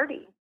or the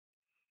party.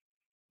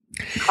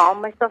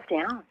 Calm myself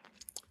down.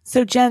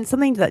 So, Jen,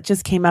 something that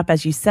just came up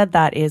as you said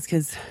that is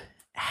because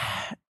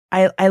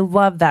I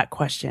love that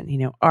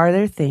question. Are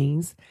there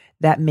things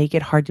that make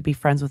it hard to be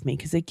friends with me?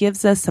 Because it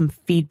gives us some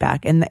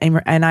feedback. And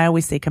I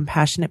always say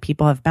compassionate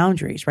people have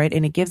boundaries, right?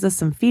 And it gives us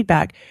some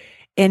feedback.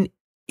 And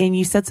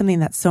you said something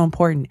that's so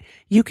important.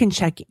 You can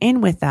check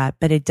in with that,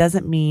 but it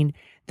doesn't mean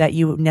that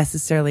you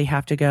necessarily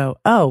have to go,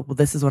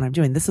 this is what I'm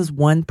doing. This is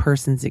one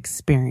person's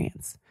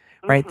experience,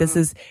 right?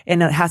 Mm-hmm.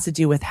 And it has to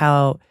do with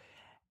how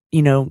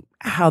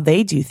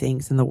they do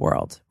things in the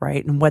world,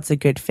 right? And what's a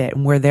good fit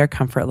and where their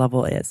comfort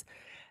level is.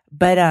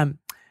 But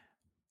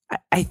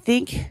I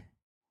think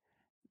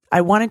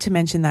I wanted to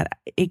mention that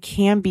it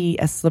can be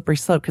a slippery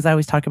slope because I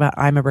always talk about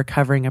I'm a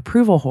recovering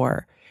approval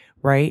whore,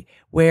 right?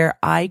 Where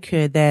I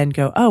could then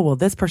go, oh, well,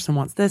 this person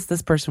wants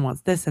this person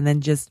wants this. And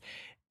then just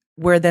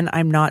where then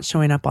I'm not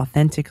showing up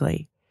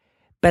authentically.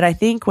 But I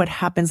think what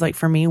happens, like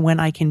for me, when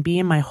I can be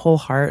in my whole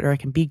heart, or I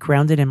can be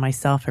grounded in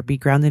myself, or be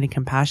grounded in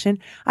compassion,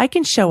 I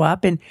can show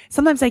up. And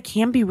sometimes I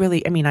can be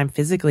really, I mean, I'm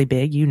physically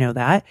big, you know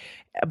that,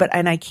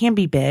 and I can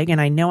be big, and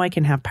I know I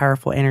can have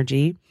powerful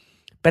energy.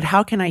 But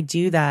how can I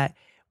do that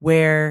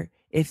where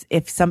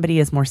if somebody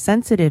is more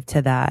sensitive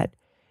to that,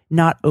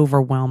 not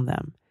overwhelm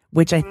them,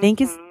 which I think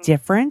is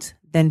different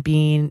than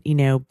being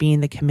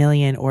the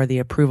chameleon or the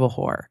approval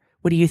whore.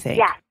 What do you think?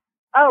 Yes.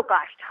 Oh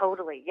gosh,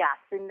 totally. Yes.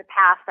 In the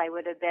past, I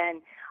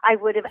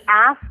would have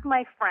asked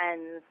my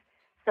friends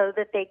so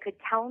that they could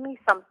tell me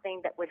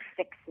something that would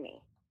fix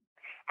me.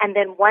 And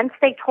then once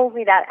they told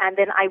me that, and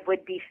then I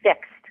would be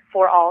fixed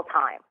for all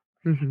time.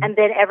 Mm-hmm. And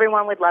then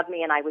everyone would love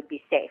me and I would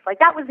be safe. Like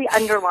that was the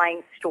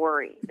underlying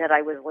story that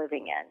I was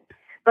living in.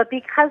 But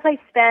because I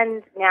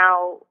spend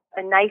now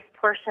a nice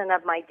portion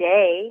of my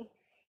day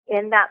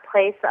in that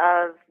place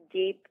of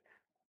deep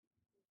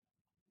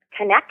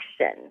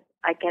connection,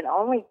 I can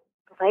only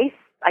place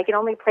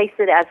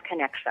it as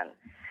connection,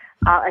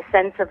 a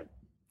sense of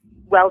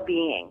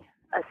well-being,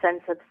 a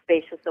sense of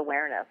spacious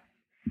awareness.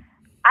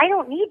 I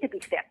don't need to be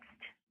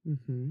fixed.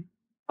 Mm-hmm.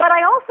 But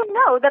I also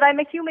know that I'm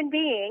a human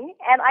being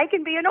and I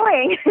can be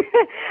annoying.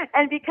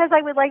 And because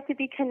I would like to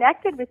be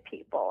connected with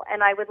people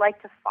and I would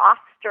like to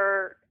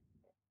foster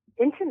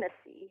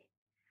intimacy,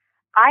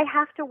 I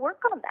have to work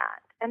on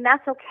that. And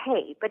that's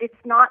okay. But it's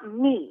not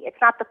me. It's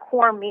not the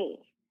core me.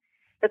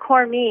 The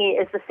core me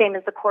is the same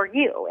as the core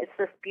you. It's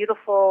this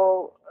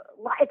beautiful,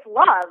 it's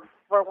love,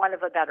 for want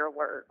of a better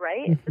word,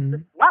 right? Mm-hmm. It's just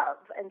this love.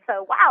 And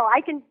so, wow,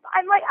 I'm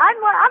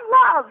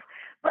love.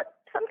 But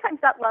sometimes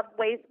that love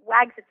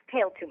wags its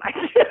tail too much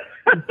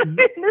in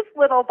this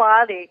little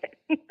body.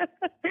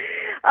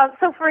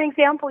 So, for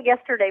example,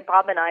 yesterday,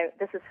 Bob and I,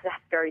 this is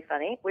very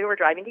funny, we were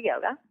driving to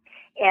yoga,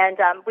 and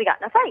we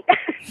got in a fight.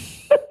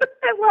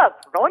 I love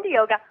going to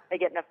yoga, I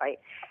get in a fight.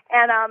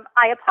 And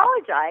I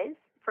apologize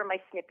for my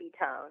snippy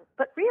tone,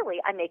 but really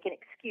I make an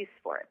excuse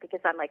for it because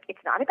I'm like,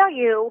 it's not about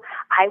you.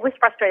 I was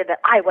frustrated that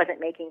I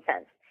wasn't making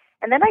sense.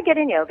 And then I get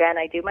in yoga and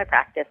I do my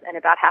practice, and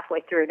about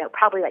halfway through,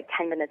 probably like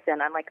 10 minutes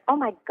in, I'm like, oh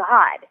my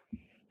God,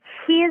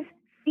 his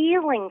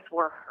feelings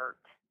were hurt.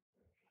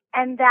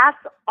 And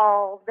that's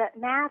all that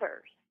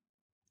matters.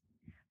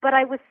 But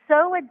I was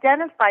so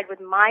identified with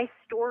my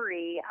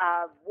story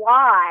of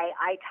why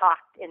I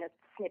talked in a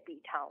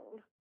snippy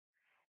tone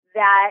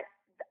that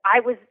I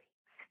was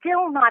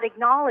still not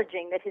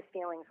acknowledging that his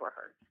feelings were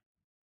hurt.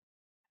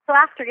 So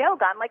after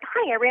yoga, I'm like,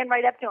 honey, I ran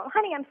right up to him.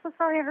 Honey, I'm so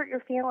sorry I hurt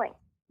your feelings.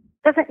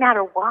 Doesn't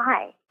matter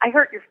why. I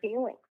hurt your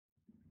feelings.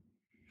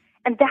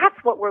 And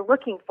that's what we're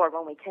looking for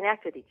when we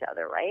connect with each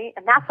other, right?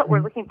 And that's what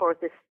we're looking for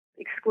with this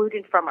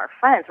excluded from our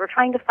friends. We're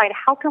trying to find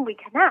how can we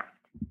connect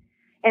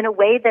in a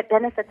way that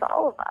benefits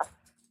all of us.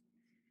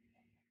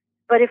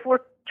 But if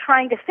we're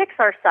trying to fix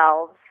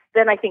ourselves,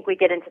 then I think we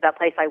get into that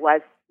place I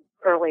was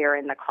earlier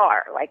in the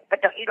car, like,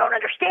 but you don't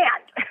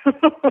understand.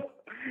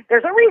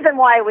 There's a reason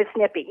why I was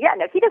snippy. Yeah,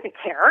 no, he doesn't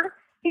care.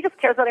 He just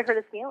cares that I hurt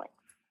his feelings.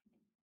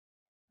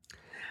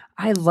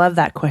 I love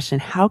that question.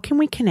 How can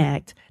we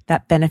connect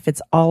that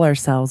benefits all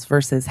ourselves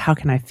versus how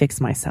can I fix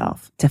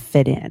myself to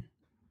fit in?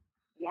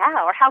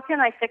 Yeah, or how can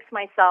I fix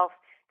myself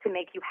to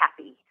make you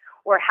happy?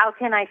 Or how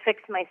can I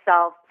fix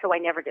myself so I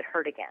never get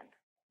hurt again?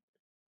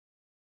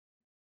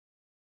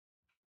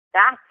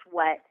 That's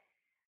what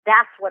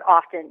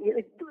often,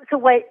 so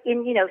what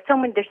in,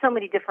 there's so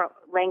many different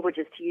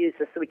languages to use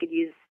this. So we could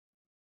use,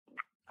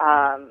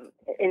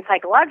 in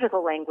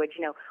psychological language,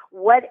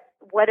 what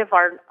if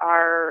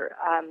our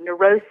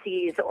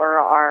neuroses or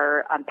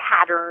our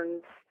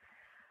patterns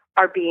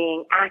are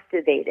being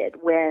activated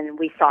when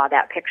we saw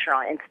that picture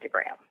on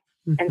Instagram.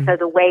 Mm-hmm. And so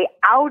the way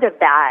out of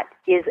that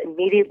is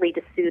immediately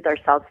to soothe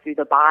ourselves through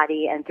the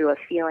body and through a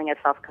feeling of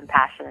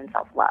self-compassion and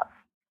self-love.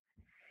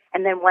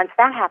 And then once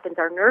that happens,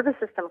 our nervous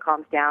system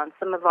calms down.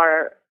 Some of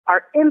our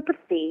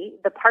empathy,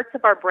 the parts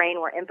of our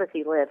brain where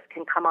empathy lives,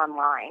 can come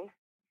online.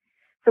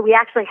 So we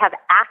actually have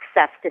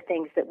access to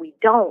things that we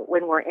don't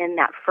when we're in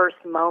that first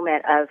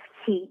moment of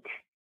heat,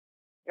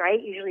 right?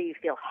 Usually you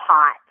feel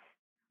hot.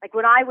 Like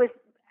when I was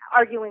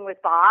arguing with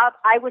Bob,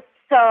 I was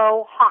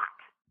so hot.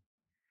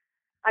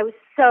 I was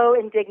so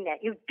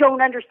indignant. You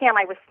don't understand.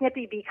 I was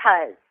snippy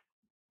because,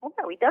 well,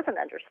 no, he doesn't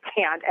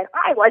understand, and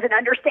I wasn't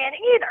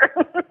understanding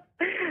either.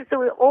 So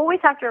we always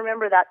have to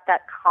remember that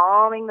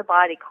calming the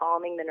body,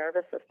 calming the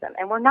nervous system.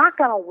 And we're not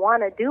going to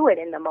want to do it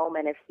in the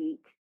moment of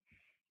heat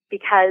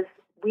because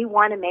we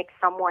want to make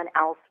someone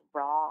else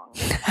wrong.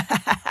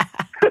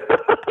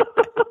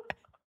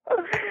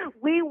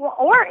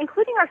 Or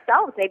including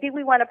ourselves. Maybe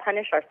we want to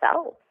punish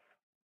ourselves.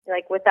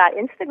 Like with that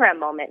Instagram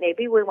moment,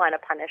 maybe we want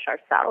to punish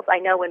ourselves. I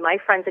know when my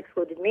friends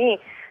excluded me,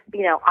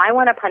 I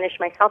want to punish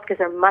myself because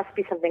there must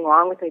be something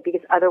wrong with me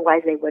because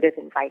otherwise they would have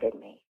invited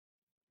me.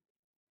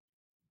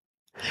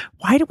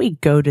 Why do we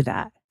go to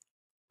that?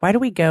 Why do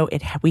we go,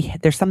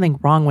 there's something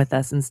wrong with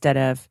us instead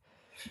of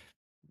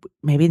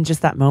maybe in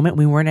just that moment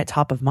we weren't at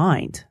top of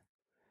mind?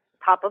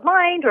 Top of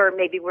mind, or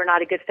maybe we're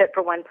not a good fit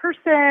for one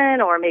person,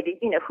 or maybe,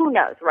 who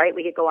knows, right?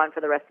 We could go on for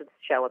the rest of the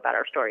show about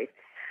our stories.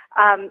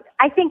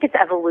 I think it's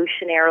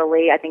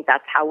evolutionarily. I think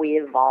that's how we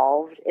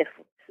evolved.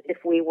 If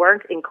we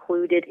weren't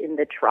included in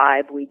the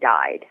tribe, we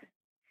died.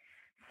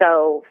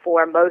 So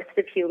for most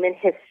of human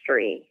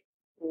history,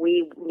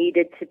 we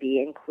needed to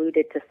be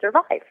included to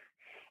survive.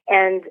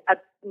 And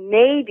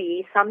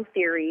maybe some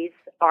theories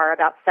are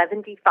about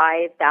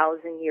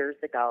 75,000 years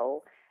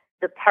ago,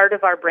 the part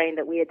of our brain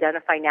that we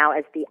identify now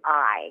as the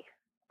I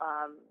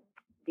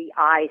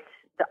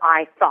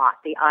thought,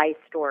 the I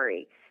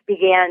story,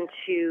 began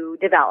to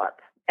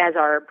develop as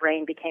our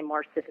brain became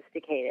more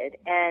sophisticated.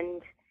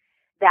 And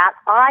that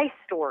I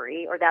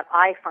story, or that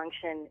I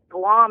function,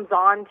 gloms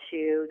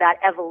onto that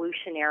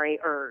evolutionary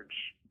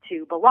urge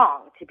to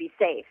belong, to be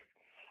safe.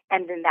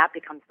 And then that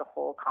becomes the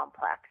whole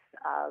complex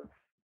of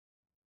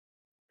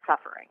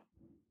suffering.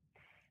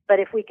 But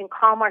if we can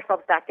calm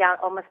ourselves back down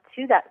almost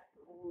to that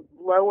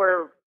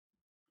lower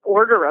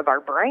order of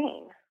our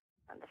brain,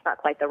 and that's not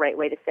quite the right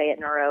way to say it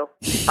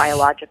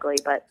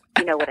neurobiologically, but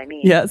you know what I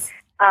mean. Yes.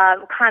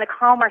 Kind of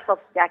calm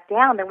ourselves back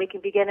down, then we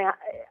can begin to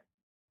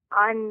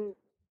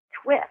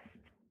untwist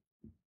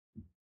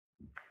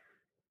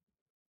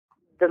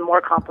the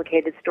more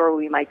complicated story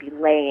we might be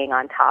laying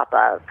on top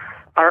of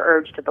our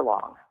urge to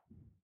belong.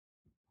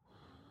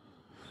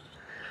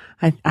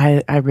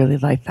 I really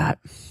like that.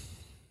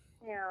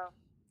 Yeah.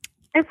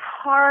 It's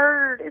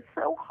hard. It's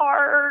so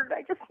hard.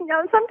 I just,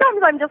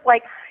 sometimes I'm just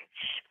like,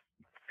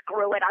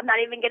 screw it. I'm not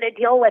even going to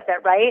deal with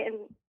it, right?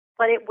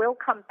 But it will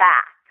come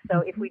back.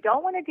 So if we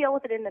don't want to deal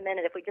with it in the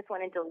minute, if we just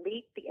want to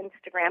delete the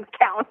Instagram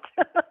account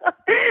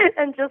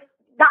and just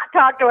not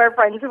talk to our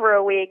friends for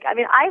a week. I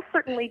mean, I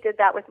certainly did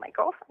that with my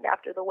girlfriend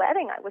after the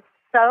wedding. I was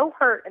so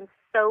hurt and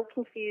so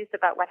confused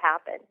about what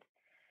happened.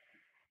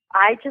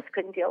 I just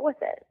couldn't deal with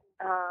it.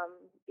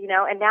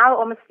 And now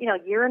almost,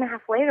 a year and a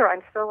half later,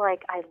 I'm still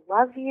like, I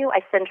love you.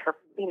 I sent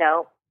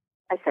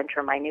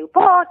her my new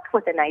book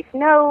with a nice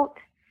note,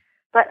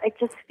 but it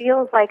just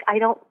feels like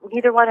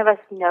neither one of us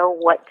know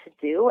what to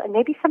do. And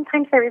maybe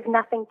sometimes there is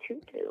nothing to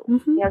do.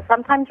 Mm-hmm.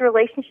 Sometimes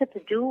relationships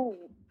do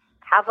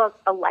have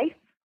a life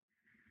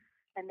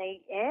and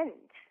they end.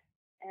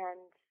 And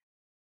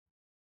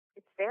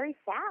it's very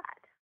sad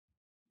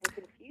and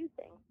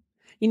confusing.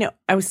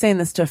 I was saying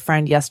this to a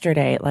friend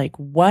yesterday, like,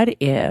 what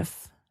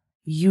if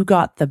you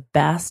got the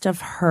best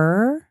of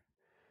her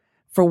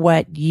for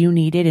what you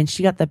needed and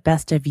she got the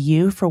best of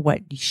you for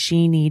what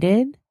she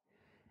needed,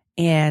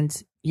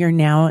 and you're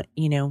now,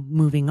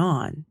 moving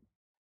on.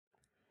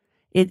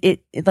 It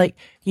like,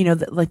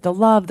 like the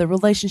love, the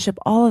relationship,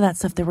 all of that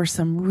stuff, there were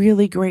some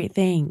really great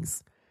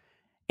things.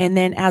 And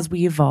then as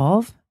we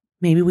evolve,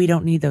 maybe we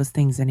don't need those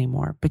things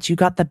anymore, but you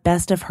got the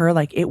best of her.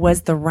 Like, it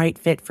was the right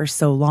fit for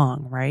so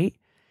long. Right.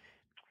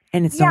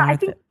 And it's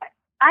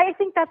I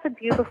think that's a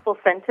beautiful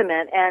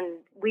sentiment, and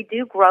we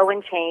do grow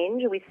and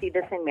change. We see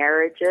this in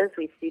marriages.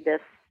 We see this,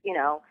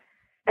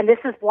 and this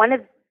is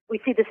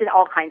we see this in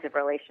all kinds of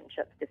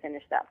relationships, to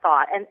finish that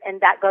thought. And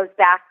that goes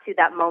back to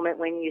that moment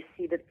when you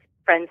see the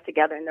friends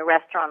together in the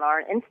restaurant or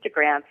on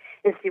Instagram,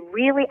 is to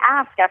really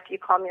ask, after you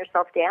calm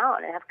yourself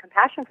down and have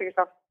compassion for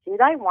yourself,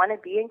 did I want to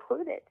be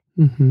included?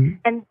 Mm-hmm.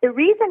 And the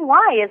reason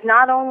why is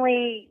not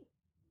only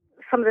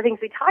some of the things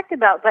we talked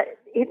about, but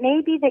it may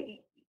be that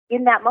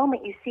in that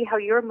moment, you see how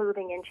you're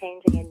moving and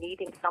changing and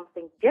needing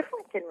something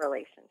different in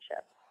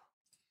relationships.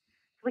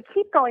 We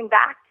keep going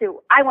back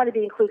to, I want to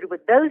be included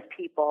with those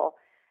people.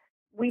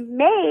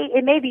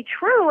 It may be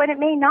true and it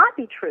may not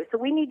be true. So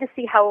we need to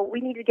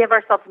give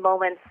ourselves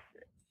moments.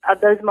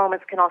 Those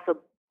moments can also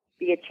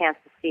be a chance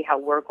to see how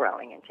we're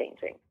growing and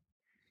changing,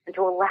 and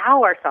to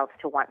allow ourselves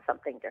to want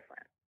something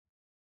different.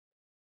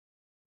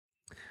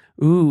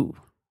 Ooh,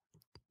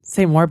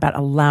 say more about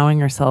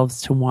allowing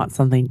ourselves to want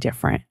something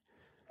different.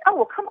 Oh,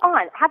 well, come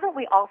on. Haven't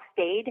we all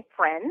stayed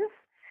friends?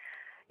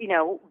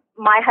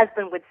 My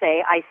husband would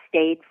say I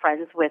stayed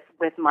friends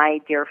with my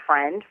dear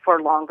friend for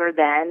longer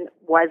than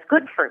was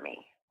good for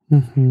me.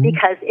 Mm-hmm.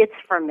 Because it's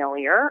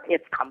familiar,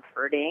 it's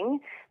comforting,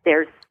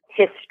 there's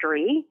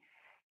history,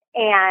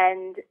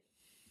 and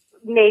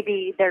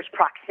maybe there's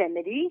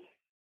proximity.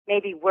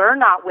 Maybe we're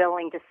not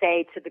willing to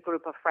say to the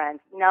group of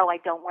friends, no, I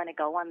don't want to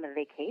go on the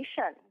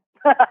vacation.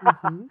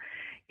 Mm-hmm.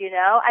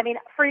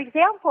 For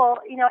example,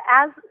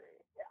 as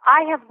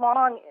I have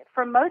long,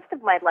 for most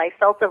of my life,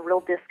 felt a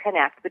real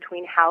disconnect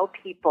between how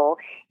people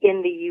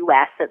in the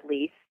U.S., at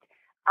least,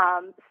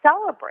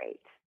 celebrate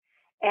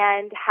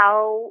and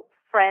how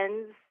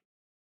friends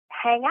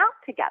hang out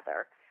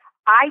together.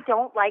 I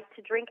don't like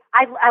to drink.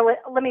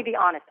 Let me be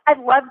honest. I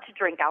love to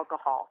drink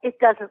alcohol. It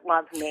doesn't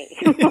love me.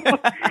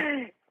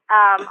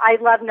 I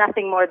love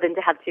nothing more than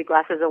to have 2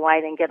 glasses of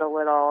wine and get a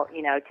little,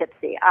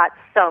 tipsy. It's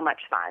so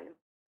much fun.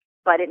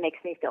 But it makes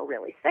me feel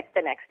really sick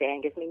the next day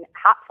and gives me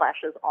hot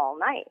flashes all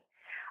night.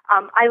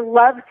 I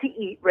love to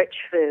eat rich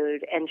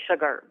food and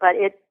sugar, but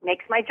it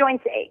makes my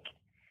joints ache.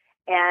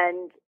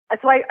 And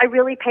So I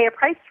really pay a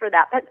price for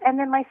that. And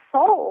then my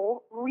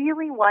soul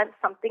really wants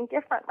something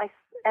different.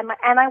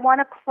 And I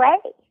want to play.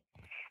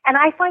 And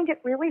I find it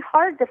really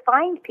hard to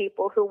find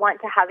people who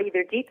want to have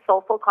either deep,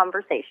 soulful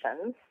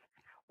conversations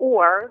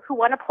or who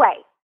want to play.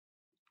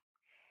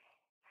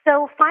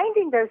 So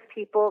finding those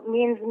people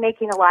means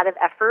making a lot of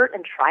effort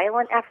and trial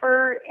and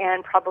effort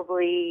and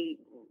probably,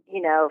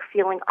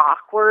 feeling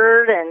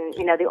awkward. And,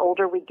 the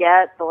older we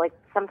get,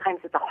 sometimes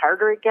the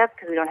harder it gets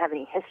because we don't have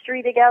any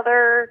history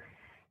together.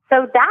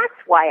 So that's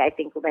why I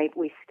think maybe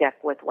we stick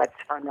with what's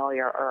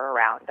familiar or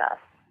around us.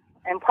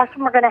 And plus,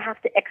 we're going to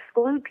have to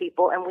exclude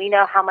people, and we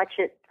know how much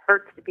it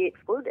hurts to be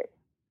excluded.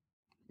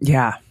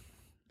 Yeah.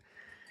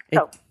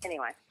 So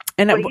anyway,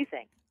 what do you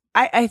think?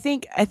 I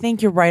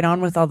think you're right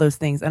on with all those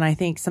things. And I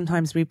think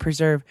sometimes we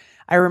preserve.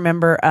 I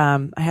remember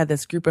I had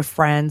this group of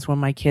friends when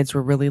my kids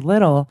were really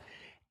little,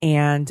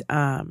 and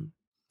then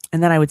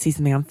I would see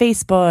something on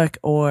Facebook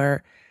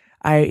or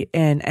I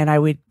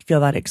would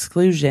feel that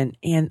exclusion,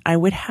 and I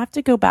would have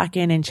to go back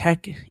in and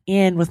check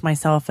in with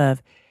myself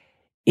of,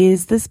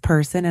 is this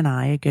person and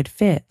I a good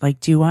fit? Like,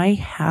 do I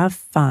have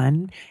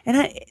fun?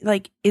 And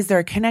is there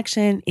a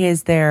connection?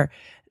 Is there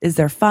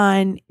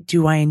fun?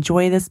 Do I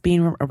enjoy this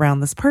being around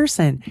this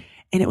person?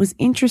 And it was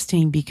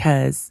interesting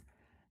because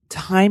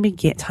time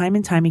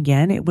and time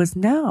again, it was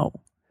no.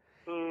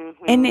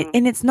 Mm-hmm.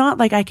 And it's not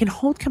like I can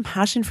hold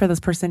compassion for this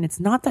person. It's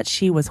not that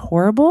she was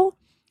horrible.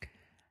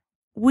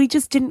 We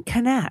just didn't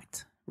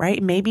connect,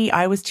 right? Maybe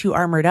I was too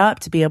armored up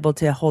to be able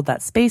to hold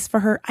that space for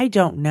her. I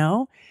don't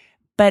know,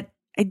 but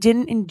I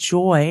didn't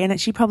enjoy,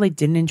 and she probably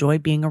didn't enjoy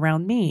being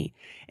around me.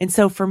 And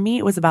so for me,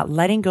 it was about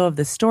letting go of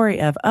the story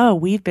of, oh,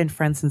 we've been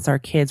friends since our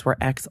kids were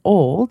X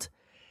old.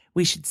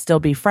 We should still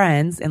be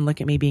friends, and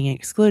look at me being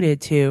excluded,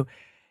 to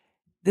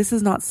this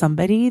is not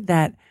somebody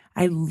that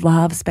I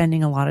love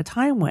spending a lot of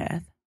time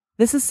with.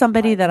 This is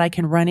somebody that I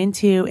can run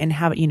into and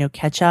have,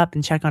 catch up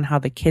and check on how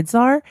the kids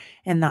are,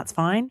 and that's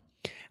fine.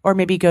 Or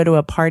maybe go to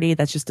a party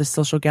that's just a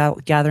social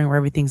gathering where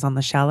everything's on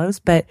the shallows.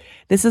 But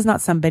this is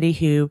not somebody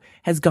who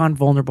has gone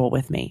vulnerable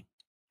with me,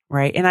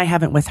 right? And I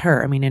haven't with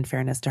her, in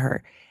fairness to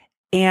her.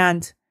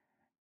 And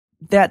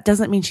that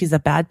doesn't mean she's a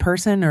bad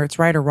person or it's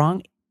right or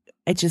wrong.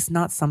 It's just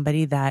not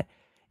somebody that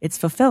it's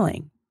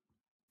fulfilling.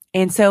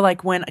 And so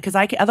because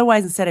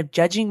otherwise, instead of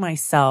judging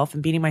myself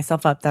and beating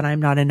myself up that I'm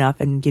not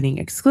enough and getting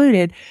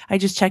excluded, I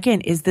just check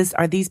in.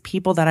 Are these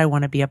people that I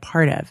want to be a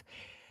part of?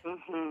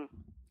 Mm-hmm.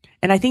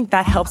 And I think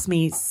that helps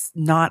me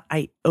not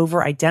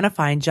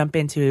over-identify and jump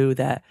into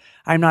the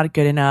I'm not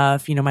good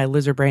enough, my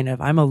lizard brain of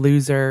I'm a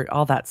loser,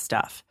 all that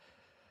stuff.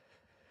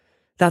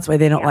 That's why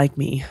they don't like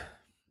me.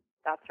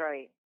 That's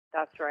right.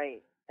 That's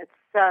right. It's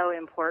so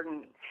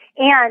important.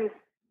 And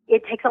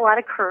it takes a lot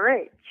of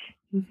courage.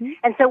 Mm-hmm.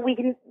 And so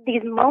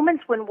these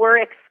moments when we're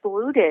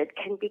excluded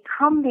can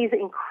become these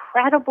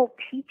incredible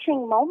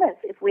teaching moments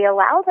if we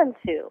allow them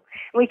to.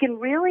 We can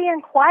really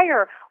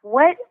inquire,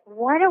 what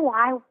do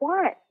I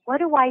want? What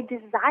do I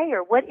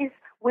desire?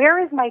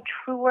 Where is my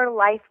truer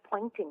life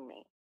pointing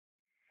me?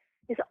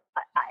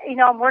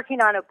 I'm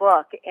working on a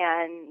book,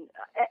 and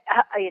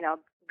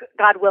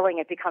God willing,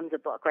 it becomes a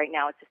book. Right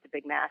now, it's just a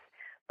big mess.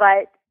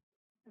 But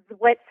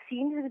what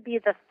seems to be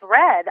the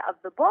thread of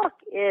the book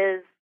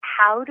is,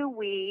 how do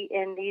we,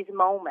 in these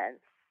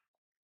moments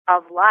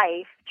of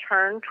life,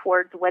 turn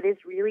towards what is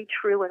really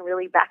true and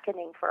really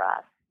beckoning for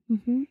us?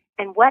 Mm-hmm.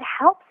 And what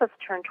helps us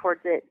turn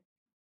towards it?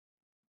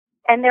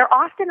 And they're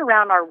often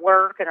around our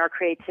work and our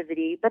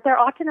creativity, but they're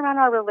often around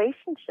our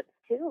relationships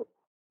too.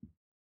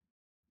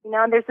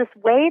 And there's this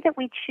way that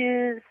we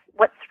choose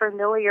what's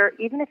familiar,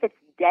 even if it's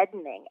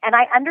deadening. And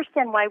I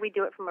understand why we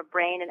do it from a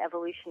brain and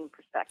evolution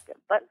perspective.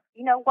 But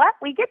you know what?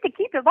 We get to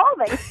keep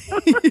evolving.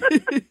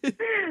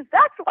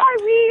 That's why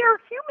we are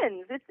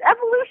humans.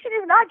 Evolution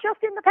is not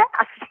just in the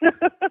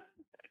past.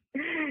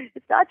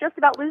 It's not just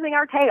about losing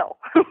our tail.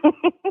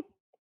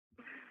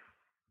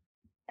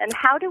 And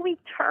how do we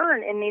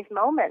turn in these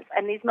moments?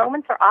 And these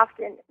moments are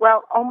often,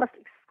 almost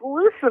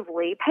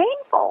exclusively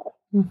painful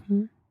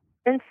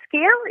and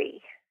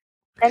scary.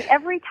 And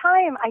every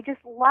time, I just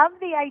love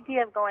the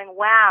idea of going,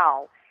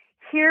 wow,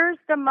 here's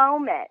the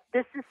moment.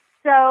 This is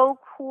so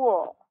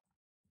cool.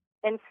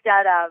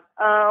 Instead of,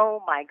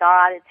 oh my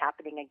God, it's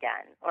happening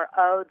again. Or,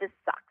 oh, this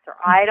sucks. Or,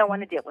 I don't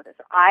want to deal with this.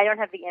 Or, I don't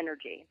have the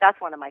energy. That's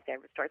one of my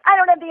favorite stories. I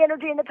don't have the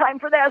energy and the time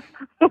for this.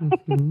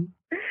 Mm-hmm.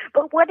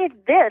 But what if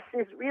this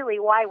is really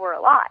why we're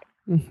alive?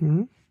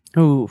 Mm-hmm.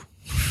 Ooh.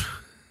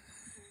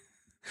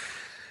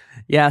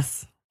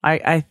 Yes.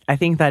 I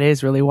think that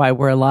is really why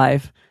we're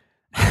alive.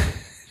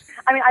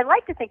 I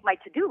like to think my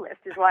to-do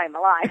list is why I'm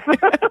alive.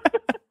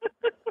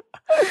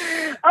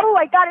 Oh,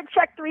 I got to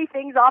check 3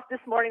 things off this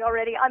morning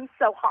already. I'm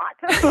so hot.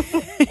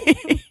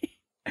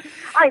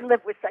 I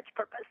live with such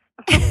purpose.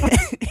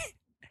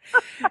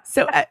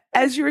 So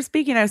as you were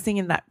speaking, I was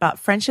thinking about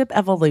friendship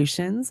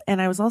evolutions.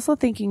 And I was also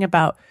thinking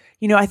about,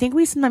 I think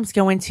we sometimes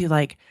go into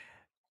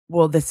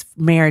this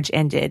marriage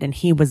ended and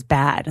he was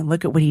bad and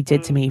look at what he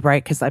did to me,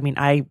 right? Because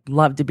I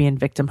love to be in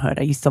victimhood.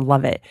 I used to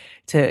love it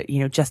to,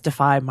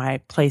 justify my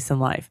place in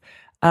life.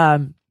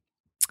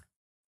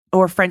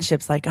 or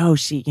friendships like, oh,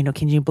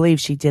 can you believe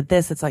she did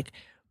this? It's like,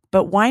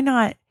 but why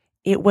not?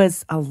 It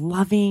was a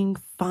loving,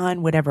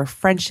 fun, whatever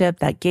friendship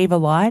that gave a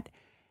lot,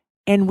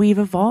 and we've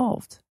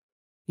evolved.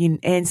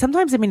 And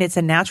sometimes, it's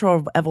a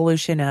natural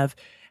evolution of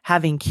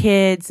having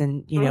kids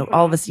and,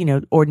 all of us,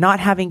 or not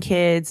having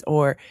kids,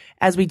 or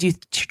as we do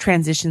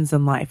transitions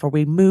in life, or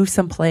we move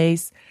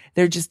someplace,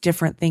 there are just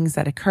different things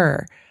that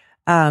occur.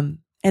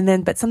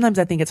 But sometimes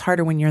I think it's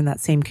harder when you're in that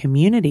same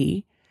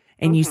community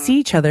and you see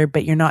each other,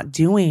 but you're not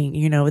doing,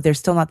 there's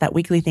still not that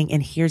weekly thing.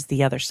 And here's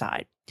the other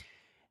side.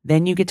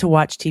 Then you get to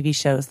watch TV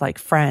shows like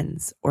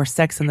Friends or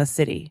Sex and the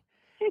City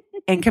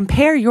and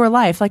compare your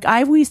life. Like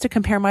I used to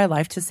compare my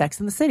life to Sex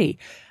and the City.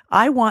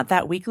 I want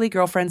that weekly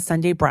girlfriend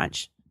Sunday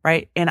brunch,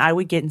 right? And I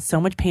would get in so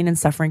much pain and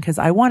suffering because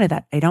I wanted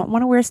that. I don't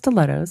want to wear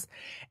stilettos.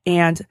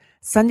 And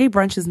Sunday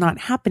brunch is not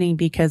happening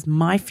because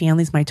my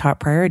family's my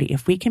top priority.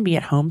 If we can be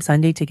at home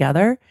Sunday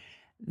together,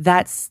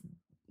 that's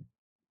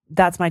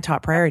my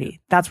top priority.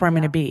 That's where I'm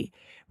going to be.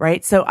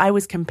 Right. So I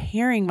was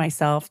comparing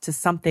myself to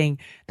something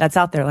that's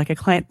out there. Like a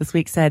client this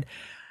week said,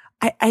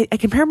 I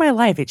compare my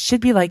life. It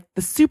should be like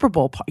the Super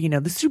Bowl,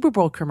 the Super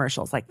Bowl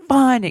commercials, like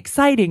fun,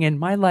 exciting. And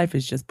my life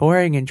is just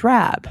boring and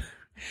drab.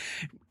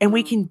 And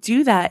we can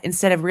do that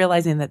instead of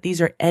realizing that these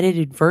are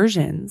edited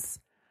versions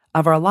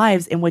of our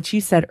lives. And what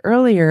you said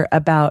earlier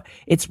about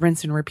it's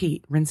rinse and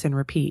repeat, rinse and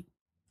repeat.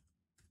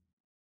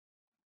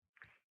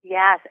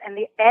 Yes. And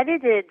the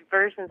edited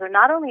versions are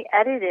not only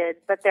edited,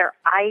 but they're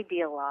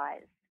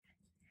idealized.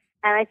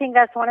 And I think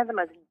that's one of the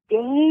most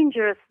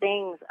dangerous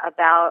things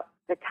about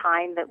the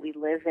time that we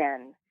live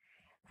in.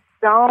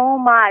 So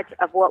much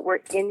of what we're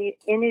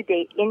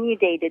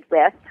inundated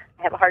with,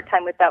 I have a hard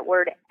time with that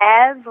word,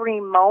 every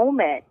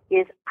moment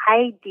is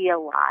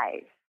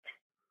idealized.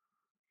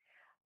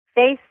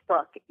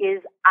 Facebook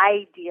is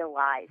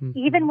idealized,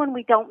 even when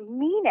we don't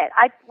mean it.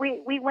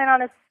 We went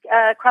on a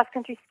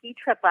cross-country ski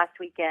trip last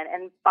weekend,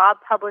 and Bob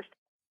published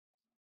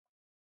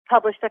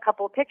a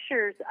couple of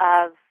pictures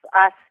of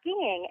us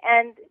skiing,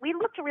 and we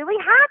looked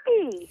really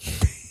happy.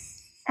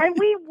 And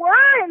we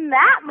were in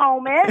that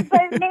moment,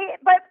 but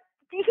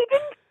he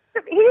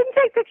didn't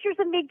take pictures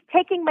of me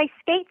taking my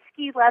skate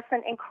ski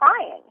lesson and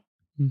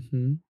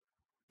crying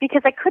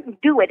because I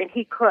couldn't do it and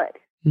he could.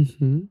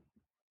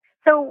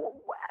 So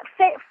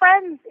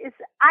Friends is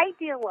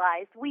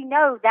idealized. We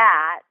know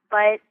that,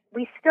 but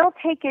we still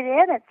take it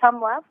in at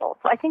some level.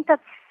 So I think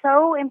that's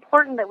so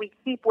important that we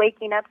keep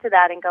waking up to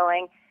that and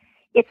going,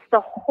 it's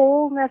the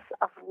wholeness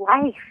of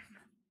life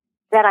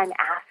that I'm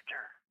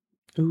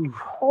after. Ooh.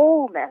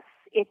 Wholeness.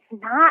 It's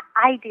not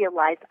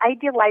idealized.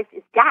 Idealized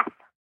is death.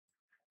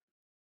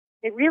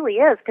 It really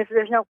is, because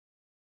there's no...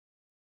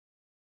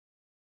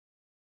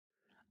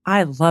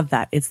 I love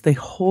that. It's the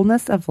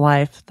wholeness of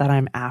life that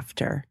I'm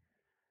after.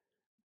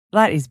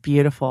 That is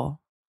beautiful.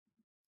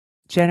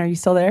 Jen, are you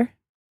still there?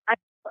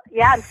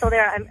 I'm still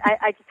there.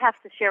 I just have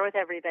to share with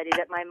everybody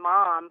that my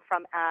mom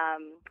from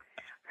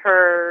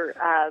her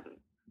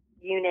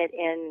unit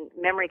in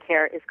memory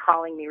care is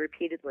calling me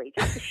repeatedly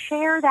just to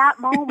share that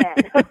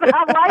moment.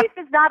 Life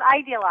is not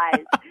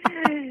idealized.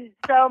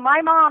 So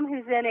my mom,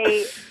 who's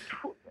in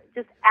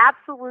just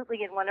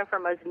absolutely in one of her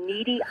most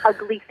needy,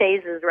 ugly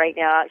phases right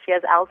now, she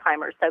has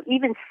Alzheimer's. So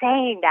even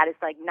saying that is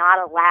like not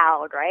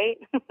allowed, right?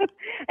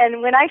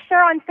 And when I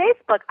share on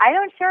Facebook, I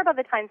don't share it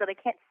other times that I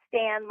can't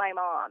stand my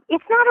mom.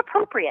 It's not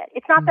appropriate.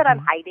 It's not that I'm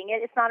hiding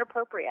it. It's not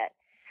appropriate.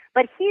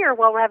 But here,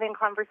 while we're having a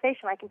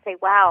conversation, I can say,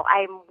 wow,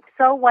 I'm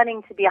so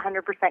wanting to be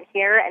 100%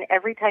 here, and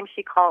every time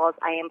she calls,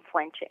 I am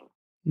flinching.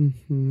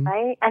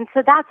 Right? And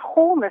so that's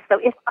wholeness. So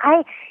if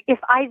I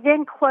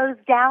then close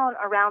down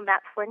around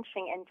that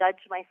flinching and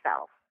judge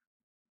myself,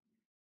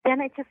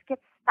 then it just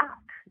gets stuck.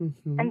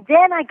 And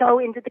then I go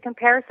into the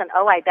comparison.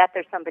 Oh, I bet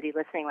there's somebody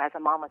listening who has a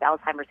mom with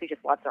Alzheimer's who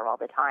just loves her all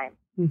the time.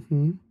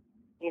 And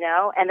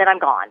then I'm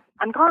gone.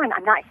 I'm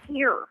not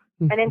here.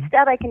 And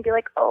instead I can be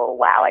like, oh,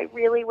 wow, I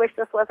really wish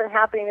this wasn't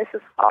happening. This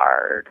is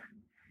hard.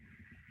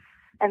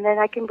 And then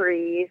I can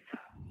breathe.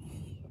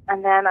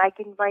 And then I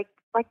can like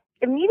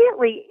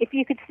immediately, if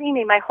you could see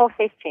me, my whole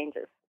face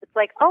changes. It's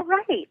like, oh,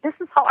 right, this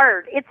is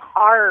hard. It's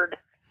hard.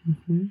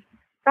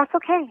 That's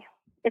okay.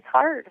 It's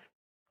hard.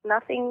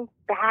 Nothing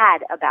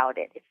bad about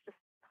it. It's just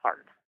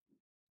hard.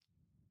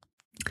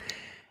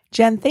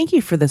 Jen, thank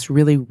you for this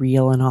really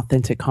real and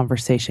authentic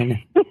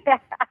conversation.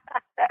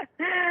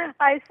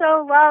 I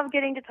so love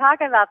getting to talk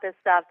about this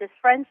stuff, this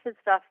friendship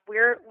stuff.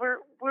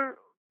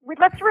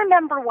 Let's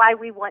remember why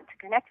we want to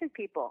connect with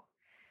people.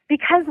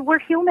 Because we're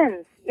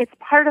humans. It's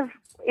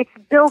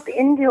built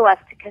into us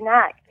to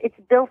connect. It's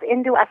built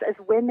into us as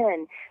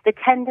women, the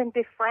tend and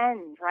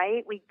befriend,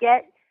 right? We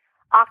get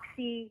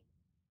oxytocin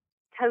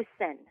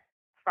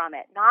from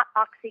it, not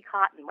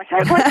Oxycontin, which I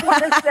would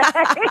want to say.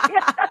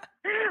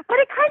 But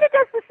it kind of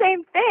does the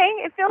same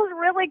thing. It feels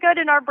really good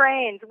in our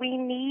brains. We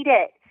need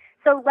it.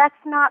 So let's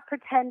not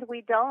pretend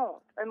we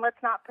don't, and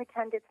let's not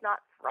pretend it's not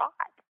fraught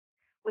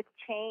with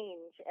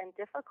change and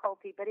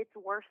difficulty, but it's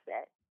worth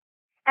it.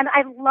 And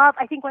I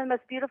think one of the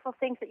most beautiful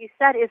things that you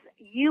said is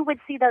you would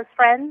see those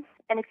friends,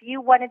 and if you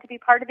wanted to be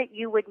part of it,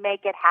 you would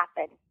make it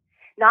happen.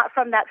 not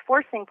from that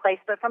forcing place,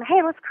 but from,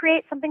 hey, let's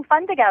create something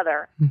fun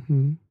together.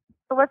 Mm-hmm.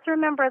 So let's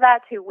remember that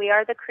too. We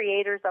are the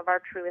creators of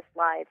our truest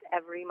lives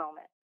every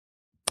moment.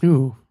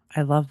 Ooh,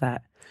 I love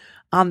that.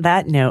 On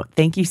that note,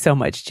 thank you so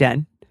much,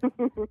 Jen.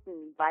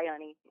 Bye,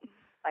 honey.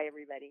 Bye,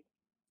 everybody.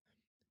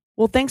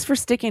 Well, thanks for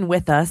sticking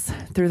with us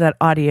through that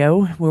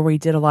audio where we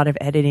did a lot of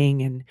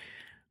editing and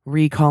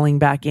recalling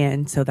back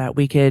in so that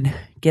we could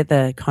get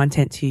the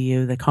content to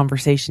you, the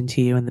conversation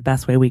to you in the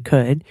best way we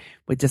could,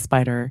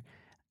 despite our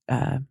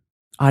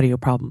audio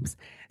problems.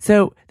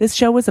 So this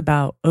show was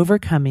about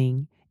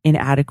overcoming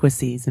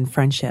inadequacies in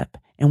friendship.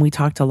 And we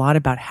talked a lot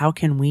about how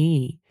can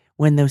we,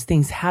 when those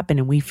things happen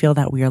and we feel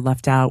that we are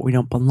left out, we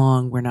don't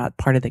belong, we're not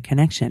part of the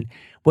connection,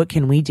 what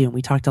can we do? And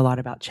we talked a lot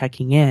about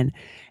checking in.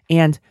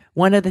 And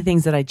one of the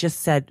things that I just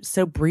said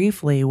so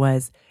briefly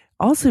was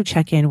also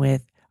check in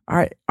with,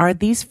 are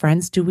these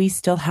friends, do we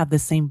still have the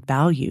same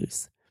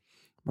values?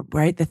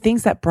 Right? The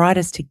things that brought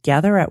us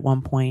together at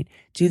one point,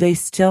 are they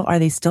still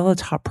a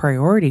top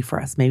priority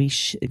for us? Maybe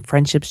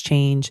friendships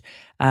change,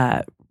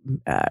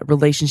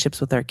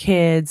 relationships with our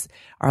kids,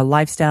 our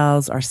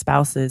lifestyles, our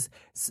spouses,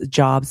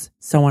 jobs,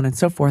 so on and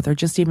so forth, or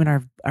just even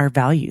our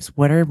values.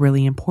 What are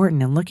really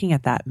important? And looking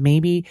at that,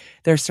 maybe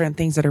there are certain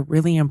things that are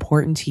really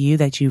important to you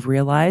that you've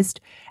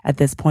realized at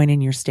this point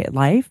in your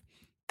life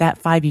that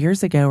 5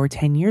 years ago or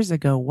 10 years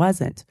ago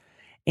wasn't.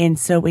 And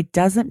so it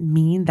doesn't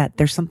mean that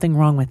there's something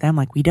wrong with them.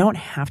 Like we don't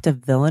have to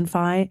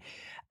vilify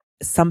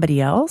somebody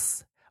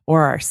else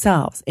or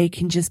ourselves. It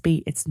can just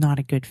be, it's not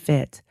a good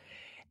fit.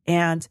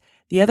 And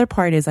the other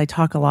part is I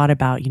talk a lot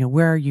about,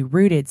 where are you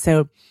rooted?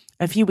 So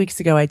a few weeks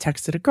ago, I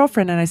texted a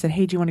girlfriend and I said,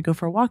 hey, do you want to go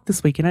for a walk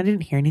this week? And I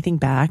didn't hear anything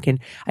back. And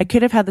I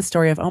could have had the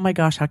story of, oh my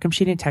gosh, how come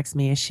she didn't text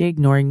me? Is she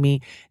ignoring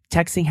me?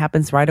 Texting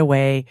happens right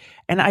away.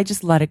 And I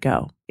just let it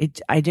go.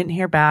 I didn't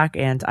hear back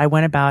and I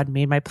went about and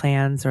made my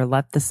plans or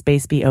let the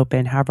space be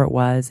open, however it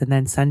was. And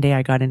then Sunday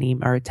I got an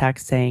email or a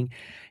text saying,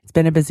 it's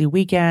been a busy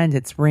weekend.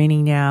 It's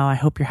raining now. I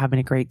hope you're having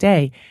a great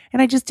day.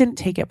 And I just didn't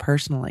take it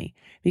personally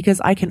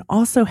because I can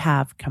also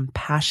have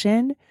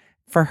compassion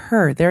for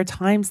her. There are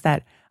times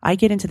that I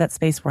get into that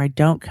space where I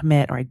don't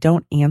commit or I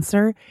don't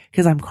answer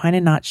because I'm kind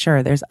of not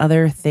sure. There's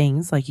other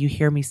things, like you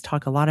hear me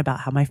talk a lot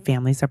about how my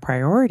family's a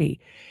priority.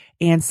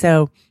 And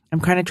so I'm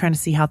kind of trying to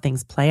see how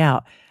things play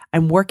out.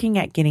 I'm working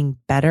at getting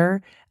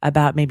better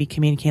about maybe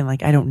communicating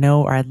like, I don't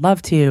know, or I'd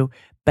love to,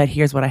 but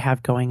here's what I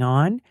have going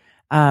on.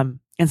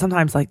 And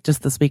sometimes like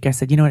just this week, I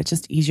said, it's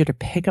just easier to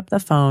pick up the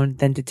phone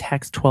than to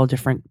text 12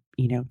 different,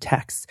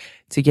 texts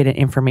to get an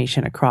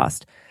information across.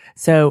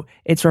 So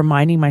it's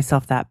reminding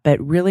myself that, but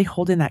really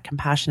holding that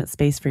compassionate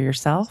space for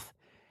yourself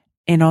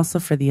and also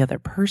for the other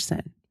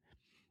person.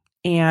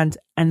 And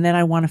then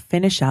I want to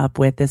finish up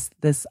with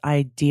this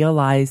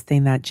idealized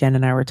thing that Jen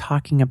and I were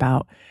talking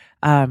about,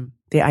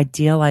 the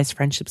idealized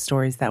friendship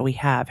stories that we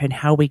have and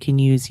how we can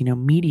use,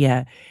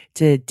 media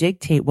to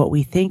dictate what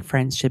we think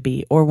friends should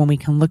be, or when we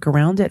can look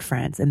around at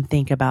friends and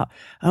think about,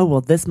 oh,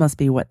 well, this must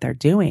be what they're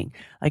doing.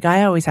 Like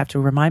I always have to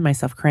remind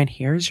myself, Corinne,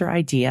 here's your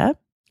idea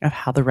of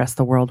how the rest of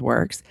the world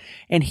works.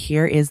 And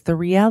here is the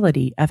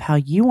reality of how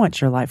you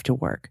want your life to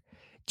work.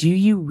 Do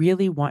you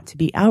really want to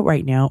be out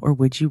right now, or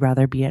would you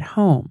rather be at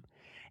home?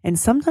 And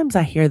sometimes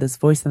I hear this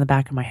voice in the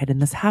back of my head,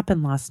 and this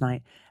happened last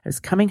night. I was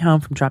coming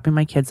home from dropping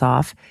my kids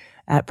off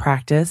at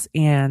practice,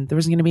 and there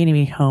wasn't going to be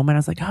anybody home. And I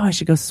was like, oh, I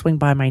should go swing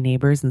by my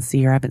neighbors and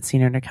see her. I haven't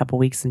seen her in a couple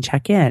weeks and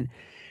check in.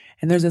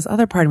 And there's this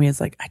other part of me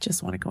that's like, I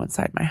just want to go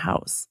inside my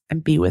house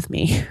and be with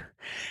me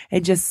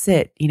and just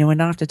sit, and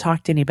not have to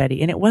talk to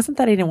anybody. And it wasn't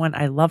that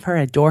I love her,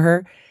 adore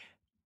her,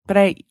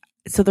 but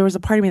so there was a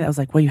part of me that was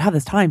like, well, you have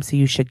this time, so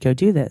you should go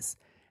do this.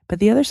 But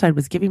the other side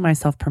was giving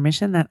myself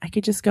permission that I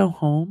could just go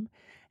home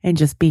and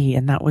just be,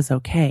 and that was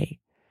okay.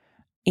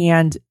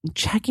 And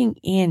checking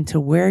into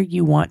where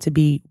you want to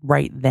be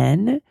right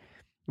then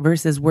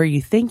versus where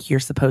you think you're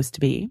supposed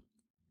to be.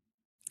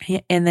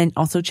 And then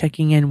also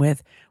checking in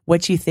with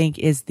what you think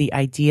is the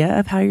idea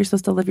of how you're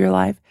supposed to live your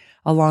life,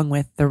 along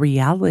with the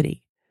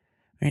reality,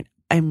 right?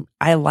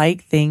 I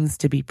like things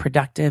to be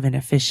productive and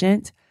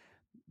efficient,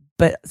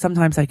 but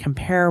sometimes I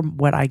compare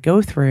what I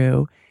go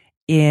through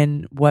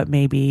in what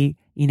may be,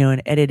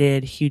 an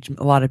edited,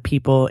 a lot of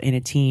people in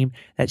a team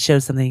that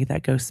shows something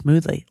that goes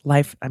smoothly.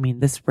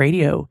 This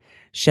radio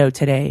show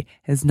today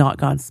has not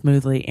gone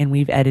smoothly, and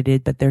we've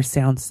edited, but there's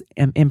sounds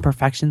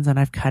imperfections, and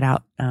I've cut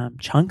out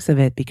chunks of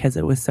it because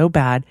it was so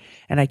bad,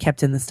 and I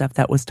kept in the stuff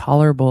that was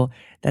tolerable,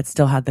 that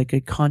still had the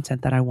good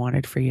content that I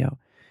wanted for you.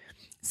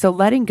 So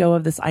letting go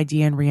of this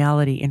idea and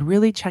reality and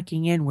really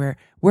checking in where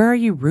are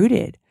you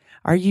rooted?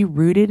 Are you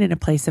rooted in a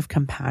place of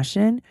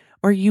compassion,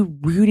 or are you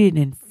rooted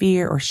in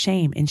fear or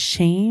shame? And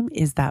shame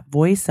is that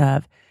voice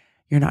of,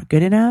 you're not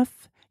good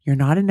enough, you're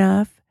not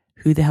enough,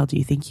 who the hell do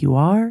you think you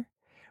are?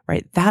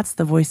 Right? That's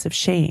the voice of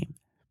shame.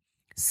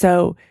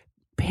 So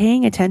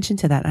paying attention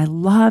to that. And I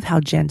love how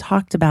Jen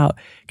talked about,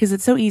 because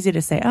it's so easy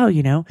to say,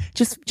 oh,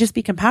 just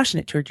be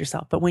compassionate toward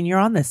yourself. But when you're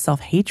on this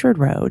self-hatred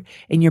road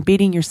and you're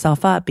beating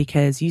yourself up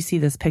because you see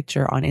this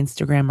picture on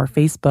Instagram or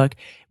Facebook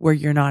where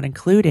you're not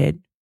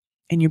included,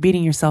 and you're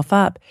beating yourself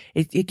up,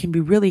 it can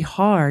be really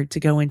hard to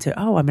go into,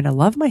 oh, I'm going to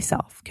love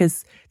myself,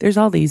 because there's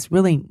all these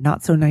really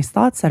not so nice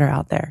thoughts that are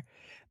out there.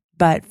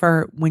 But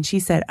for when she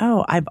said,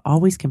 oh, I've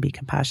always can be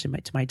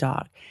compassionate to my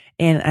dog.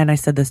 And I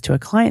said this to a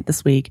client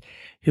this week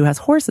who has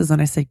horses.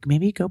 And I said,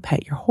 maybe go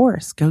pet your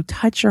horse, go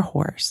touch your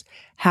horse,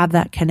 have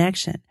that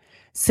connection.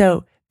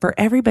 So for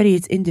everybody,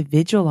 it's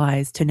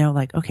individualized to know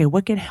like, okay,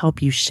 what can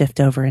help you shift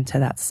over into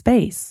that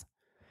space?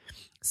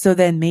 So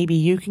then maybe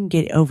you can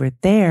get over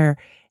there,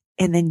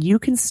 and then you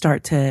can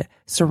start to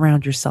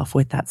surround yourself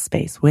with that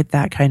space, with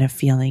that kind of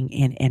feeling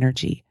and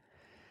energy.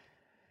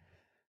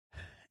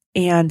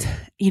 And,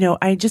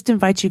 I just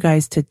invite you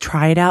guys to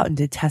try it out and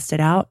to test it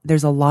out.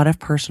 There's a lot of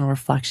personal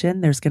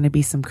reflection. There's going to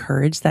be some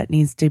courage that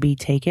needs to be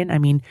taken. I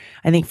mean,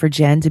 I think for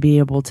Jen to be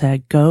able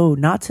to go,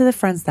 not to the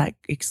friends that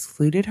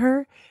excluded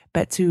her,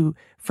 but to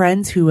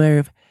friends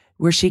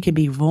where she can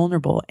be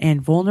vulnerable,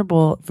 and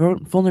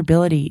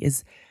vulnerability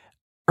is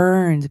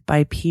earned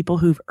by people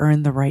who've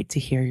earned the right to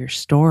hear your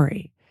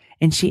story.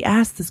 And she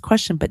asked this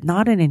question, but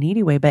not in a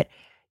needy way, but,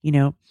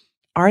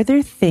 are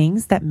there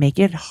things that make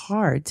it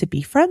hard to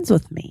be friends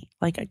with me?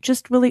 Like,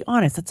 just really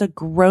honest. That's a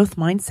growth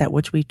mindset,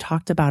 which we've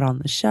talked about on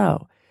the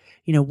show.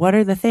 What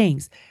are the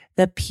things?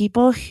 The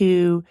people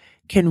who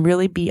can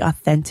really be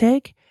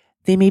authentic,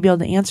 they may be able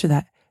to answer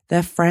that.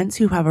 The friends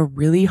who have a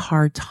really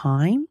hard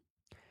time,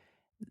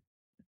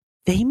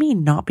 they may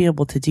not be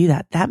able to do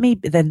that.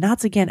 Then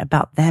that's again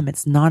about them.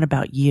 It's not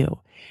about you,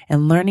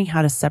 and learning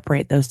how to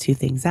separate those two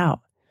things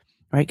out,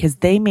 right? Because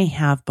they may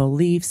have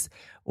beliefs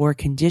or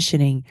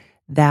conditioning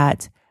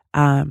that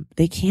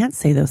they can't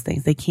say those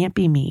things. They can't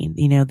be mean.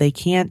 They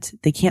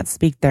can't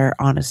speak their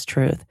honest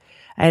truth.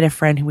 I had a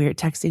friend who we were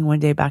texting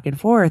one day back and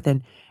forth,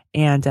 and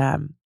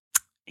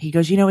he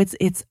goes,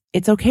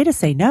 it's okay to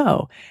say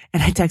no.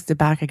 And I texted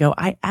back, I go,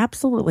 I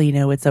absolutely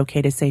know it's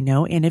okay to say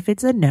no. And if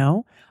it's a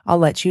no, I'll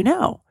let you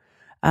know.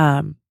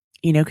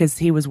 Cause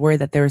he was worried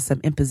that there were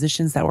some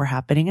impositions that were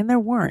happening, and there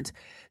weren't.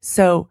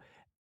 So,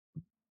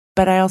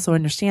 but I also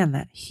understand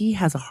that he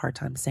has a hard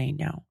time saying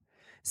no.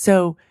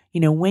 So,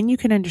 when you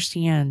can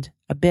understand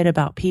a bit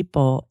about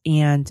people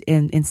and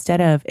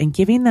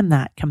giving them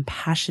that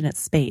compassionate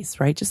space,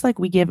 right? Just like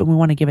we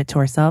want to give it to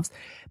ourselves,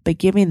 but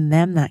giving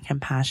them that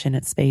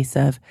compassionate space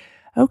of,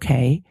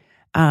 okay,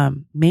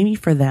 maybe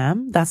for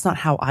them, that's not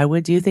how I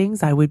would do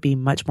things. I would be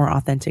much more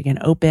authentic and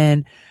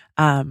open.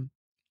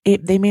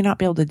 They may not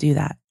be able to do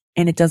that.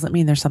 And it doesn't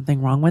mean there's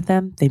something wrong with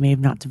them. They may have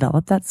not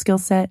developed that skill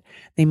set.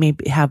 They may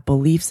have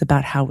beliefs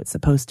about how it's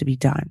supposed to be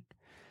done.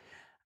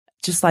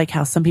 Just like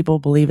how some people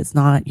believe it's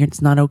not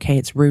okay,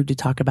 it's rude to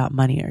talk about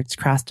money, or it's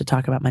crass to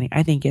talk about money.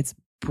 I think it's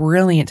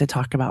brilliant to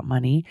talk about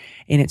money,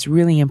 and it's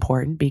really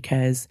important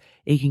because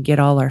it can get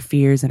all our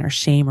fears and our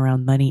shame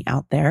around money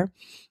out there,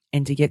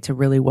 and to get to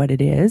really what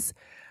it is.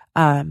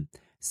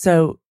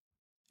 So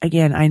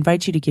again, I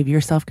invite you to give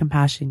yourself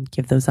compassion,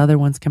 give those other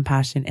ones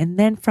compassion, and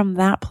then from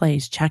that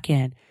place, check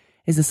in.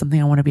 Is this something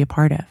I want to be a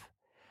part of?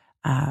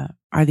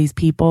 Are these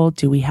people,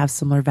 do we have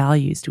similar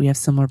values? Do we have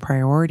similar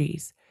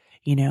priorities?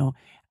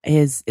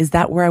 Is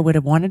that where I would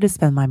have wanted to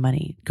spend my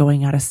money,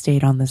 going out of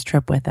state on this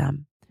trip with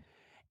them,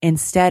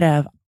 instead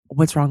of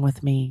what's wrong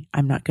with me?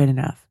 I'm not good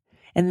enough.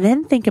 And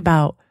then think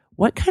about,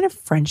 what kind of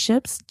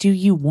friendships do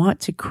you want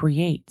to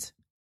create?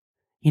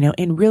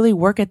 And really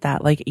work at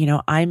that. Like,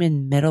 I'm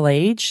in middle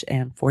age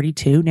and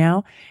 42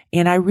 now.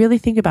 And I really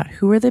think about,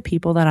 who are the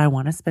people that I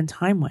want to spend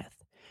time with?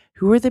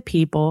 Who are the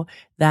people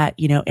that,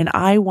 and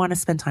I want to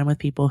spend time with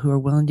people who are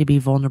willing to be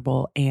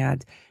vulnerable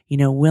and,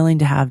 willing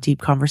to have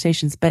deep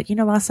conversations. But,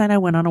 last night I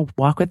went on a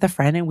walk with a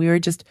friend, and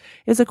it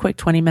was a quick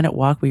 20-minute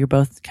walk. We were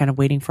both kind of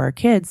waiting for our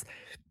kids.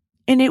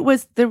 And it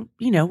was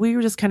we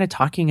were just kind of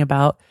talking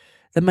about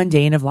the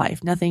mundane of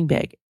life, nothing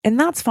big. And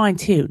that's fine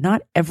too.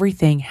 Not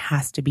everything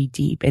has to be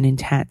deep and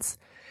intense.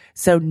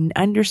 So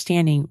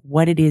understanding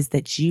what it is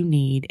that you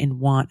need and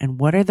want, and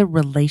what are the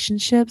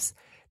relationships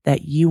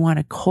that you want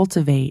to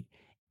cultivate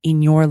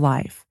in your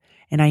life.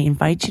 And I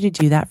invite you to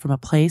do that from a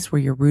place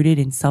where you're rooted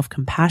in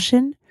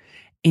self-compassion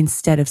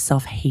instead of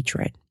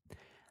self-hatred.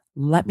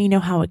 Let me know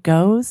how it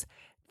goes.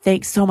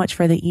 Thanks so much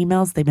for the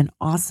emails. They've been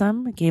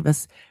awesome. It gave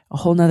us a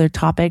whole nother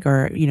topic,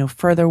 or,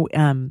 further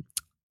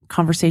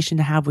conversation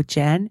to have with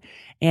Jen.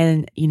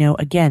 And,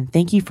 again,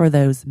 thank you for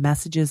those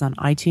messages on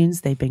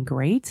iTunes. They've been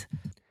great.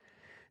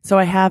 So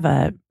I have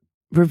a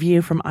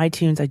review from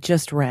iTunes I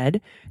just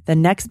read. The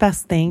next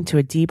best thing to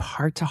a deep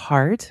heart to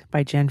heart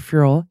by Jen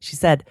Furl. She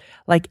said,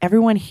 like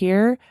everyone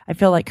here, I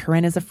feel like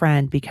Corinne is a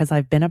friend because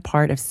I've been a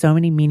part of so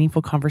many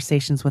meaningful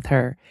conversations with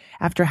her.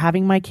 After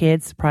having my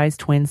kids, surprise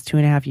twins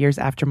 2.5 years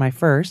after my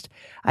first,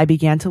 I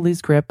began to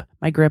lose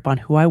my grip on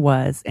who I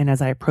was. And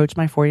as I approached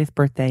my 40th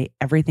birthday,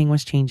 everything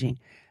was changing.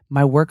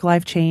 My work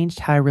life changed,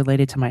 how I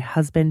related to my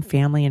husband,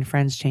 family, and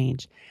friends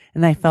changed.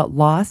 And I felt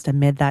lost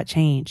amid that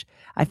change.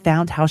 I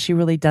found how she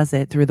really does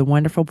it through the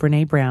wonderful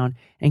Brene Brown,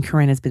 and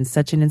Corinne has been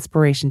such an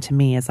inspiration to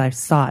me as I've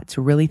sought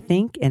to really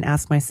think and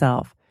ask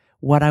myself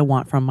what I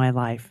want from my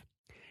life.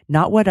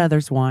 Not what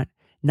others want,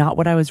 not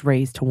what I was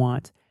raised to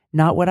want,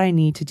 not what I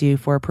need to do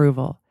for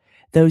approval.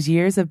 Those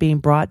years of being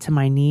brought to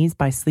my knees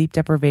by sleep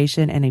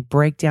deprivation and a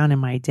breakdown in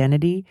my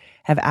identity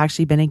have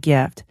actually been a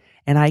gift.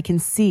 And I can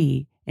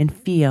see and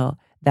feel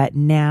that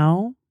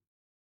now.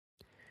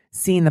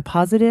 Seeing the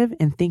positive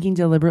and thinking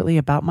deliberately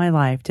about my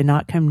life did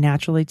not come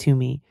naturally to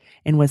me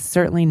and was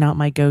certainly not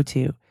my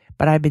go-to,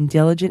 but I've been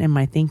diligent in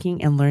my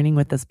thinking and learning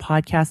with this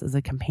podcast as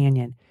a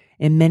companion.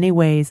 In many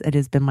ways, it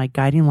has been my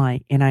guiding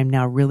light, and I'm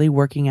now really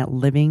working at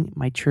living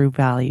my true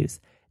values.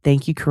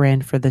 Thank you,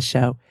 Corinne, for the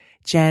show.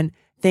 Jen,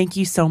 thank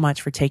you so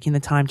much for taking the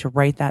time to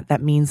write that.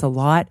 That means a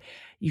lot.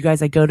 You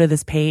guys, I go to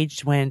this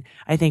page when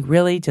I think,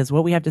 really, does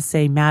what we have to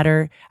say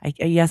matter?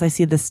 Yes, I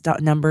see the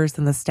numbers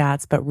and the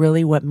stats, but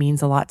really what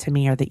means a lot to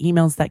me are the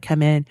emails that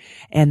come in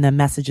and the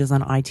messages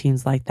on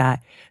iTunes like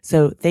that.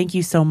 So thank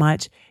you so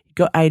much.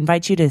 I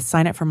invite you to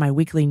sign up for my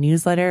weekly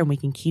newsletter and we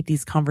can keep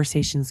these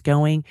conversations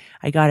going.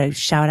 I got a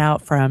shout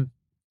out from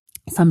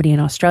somebody in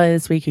Australia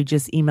this week who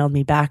just emailed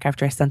me back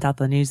after I sent out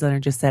the newsletter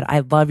and just said, I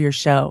love your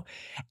show.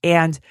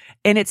 And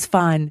it's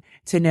fun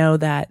to know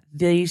that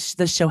this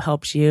show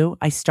helps you.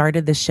 I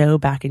started the show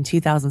back in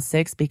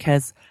 2006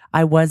 because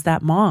I was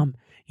that mom.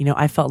 You know,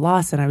 I felt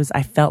lost and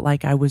I felt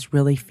like I was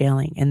really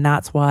failing. And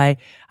that's why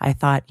I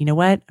thought, you know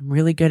what? I'm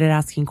really good at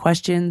asking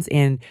questions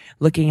and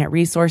looking at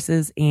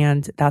resources.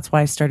 And that's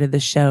why I started the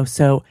show.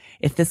 So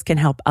if this can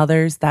help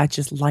others, that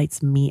just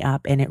lights me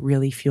up and it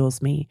really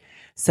fuels me.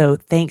 So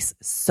thanks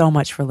so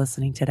much for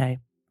listening today.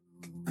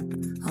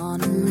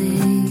 On a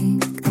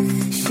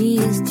lake, she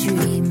is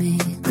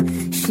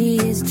dreaming, she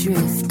is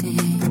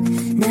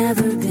drifting,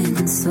 never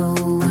been so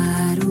wild.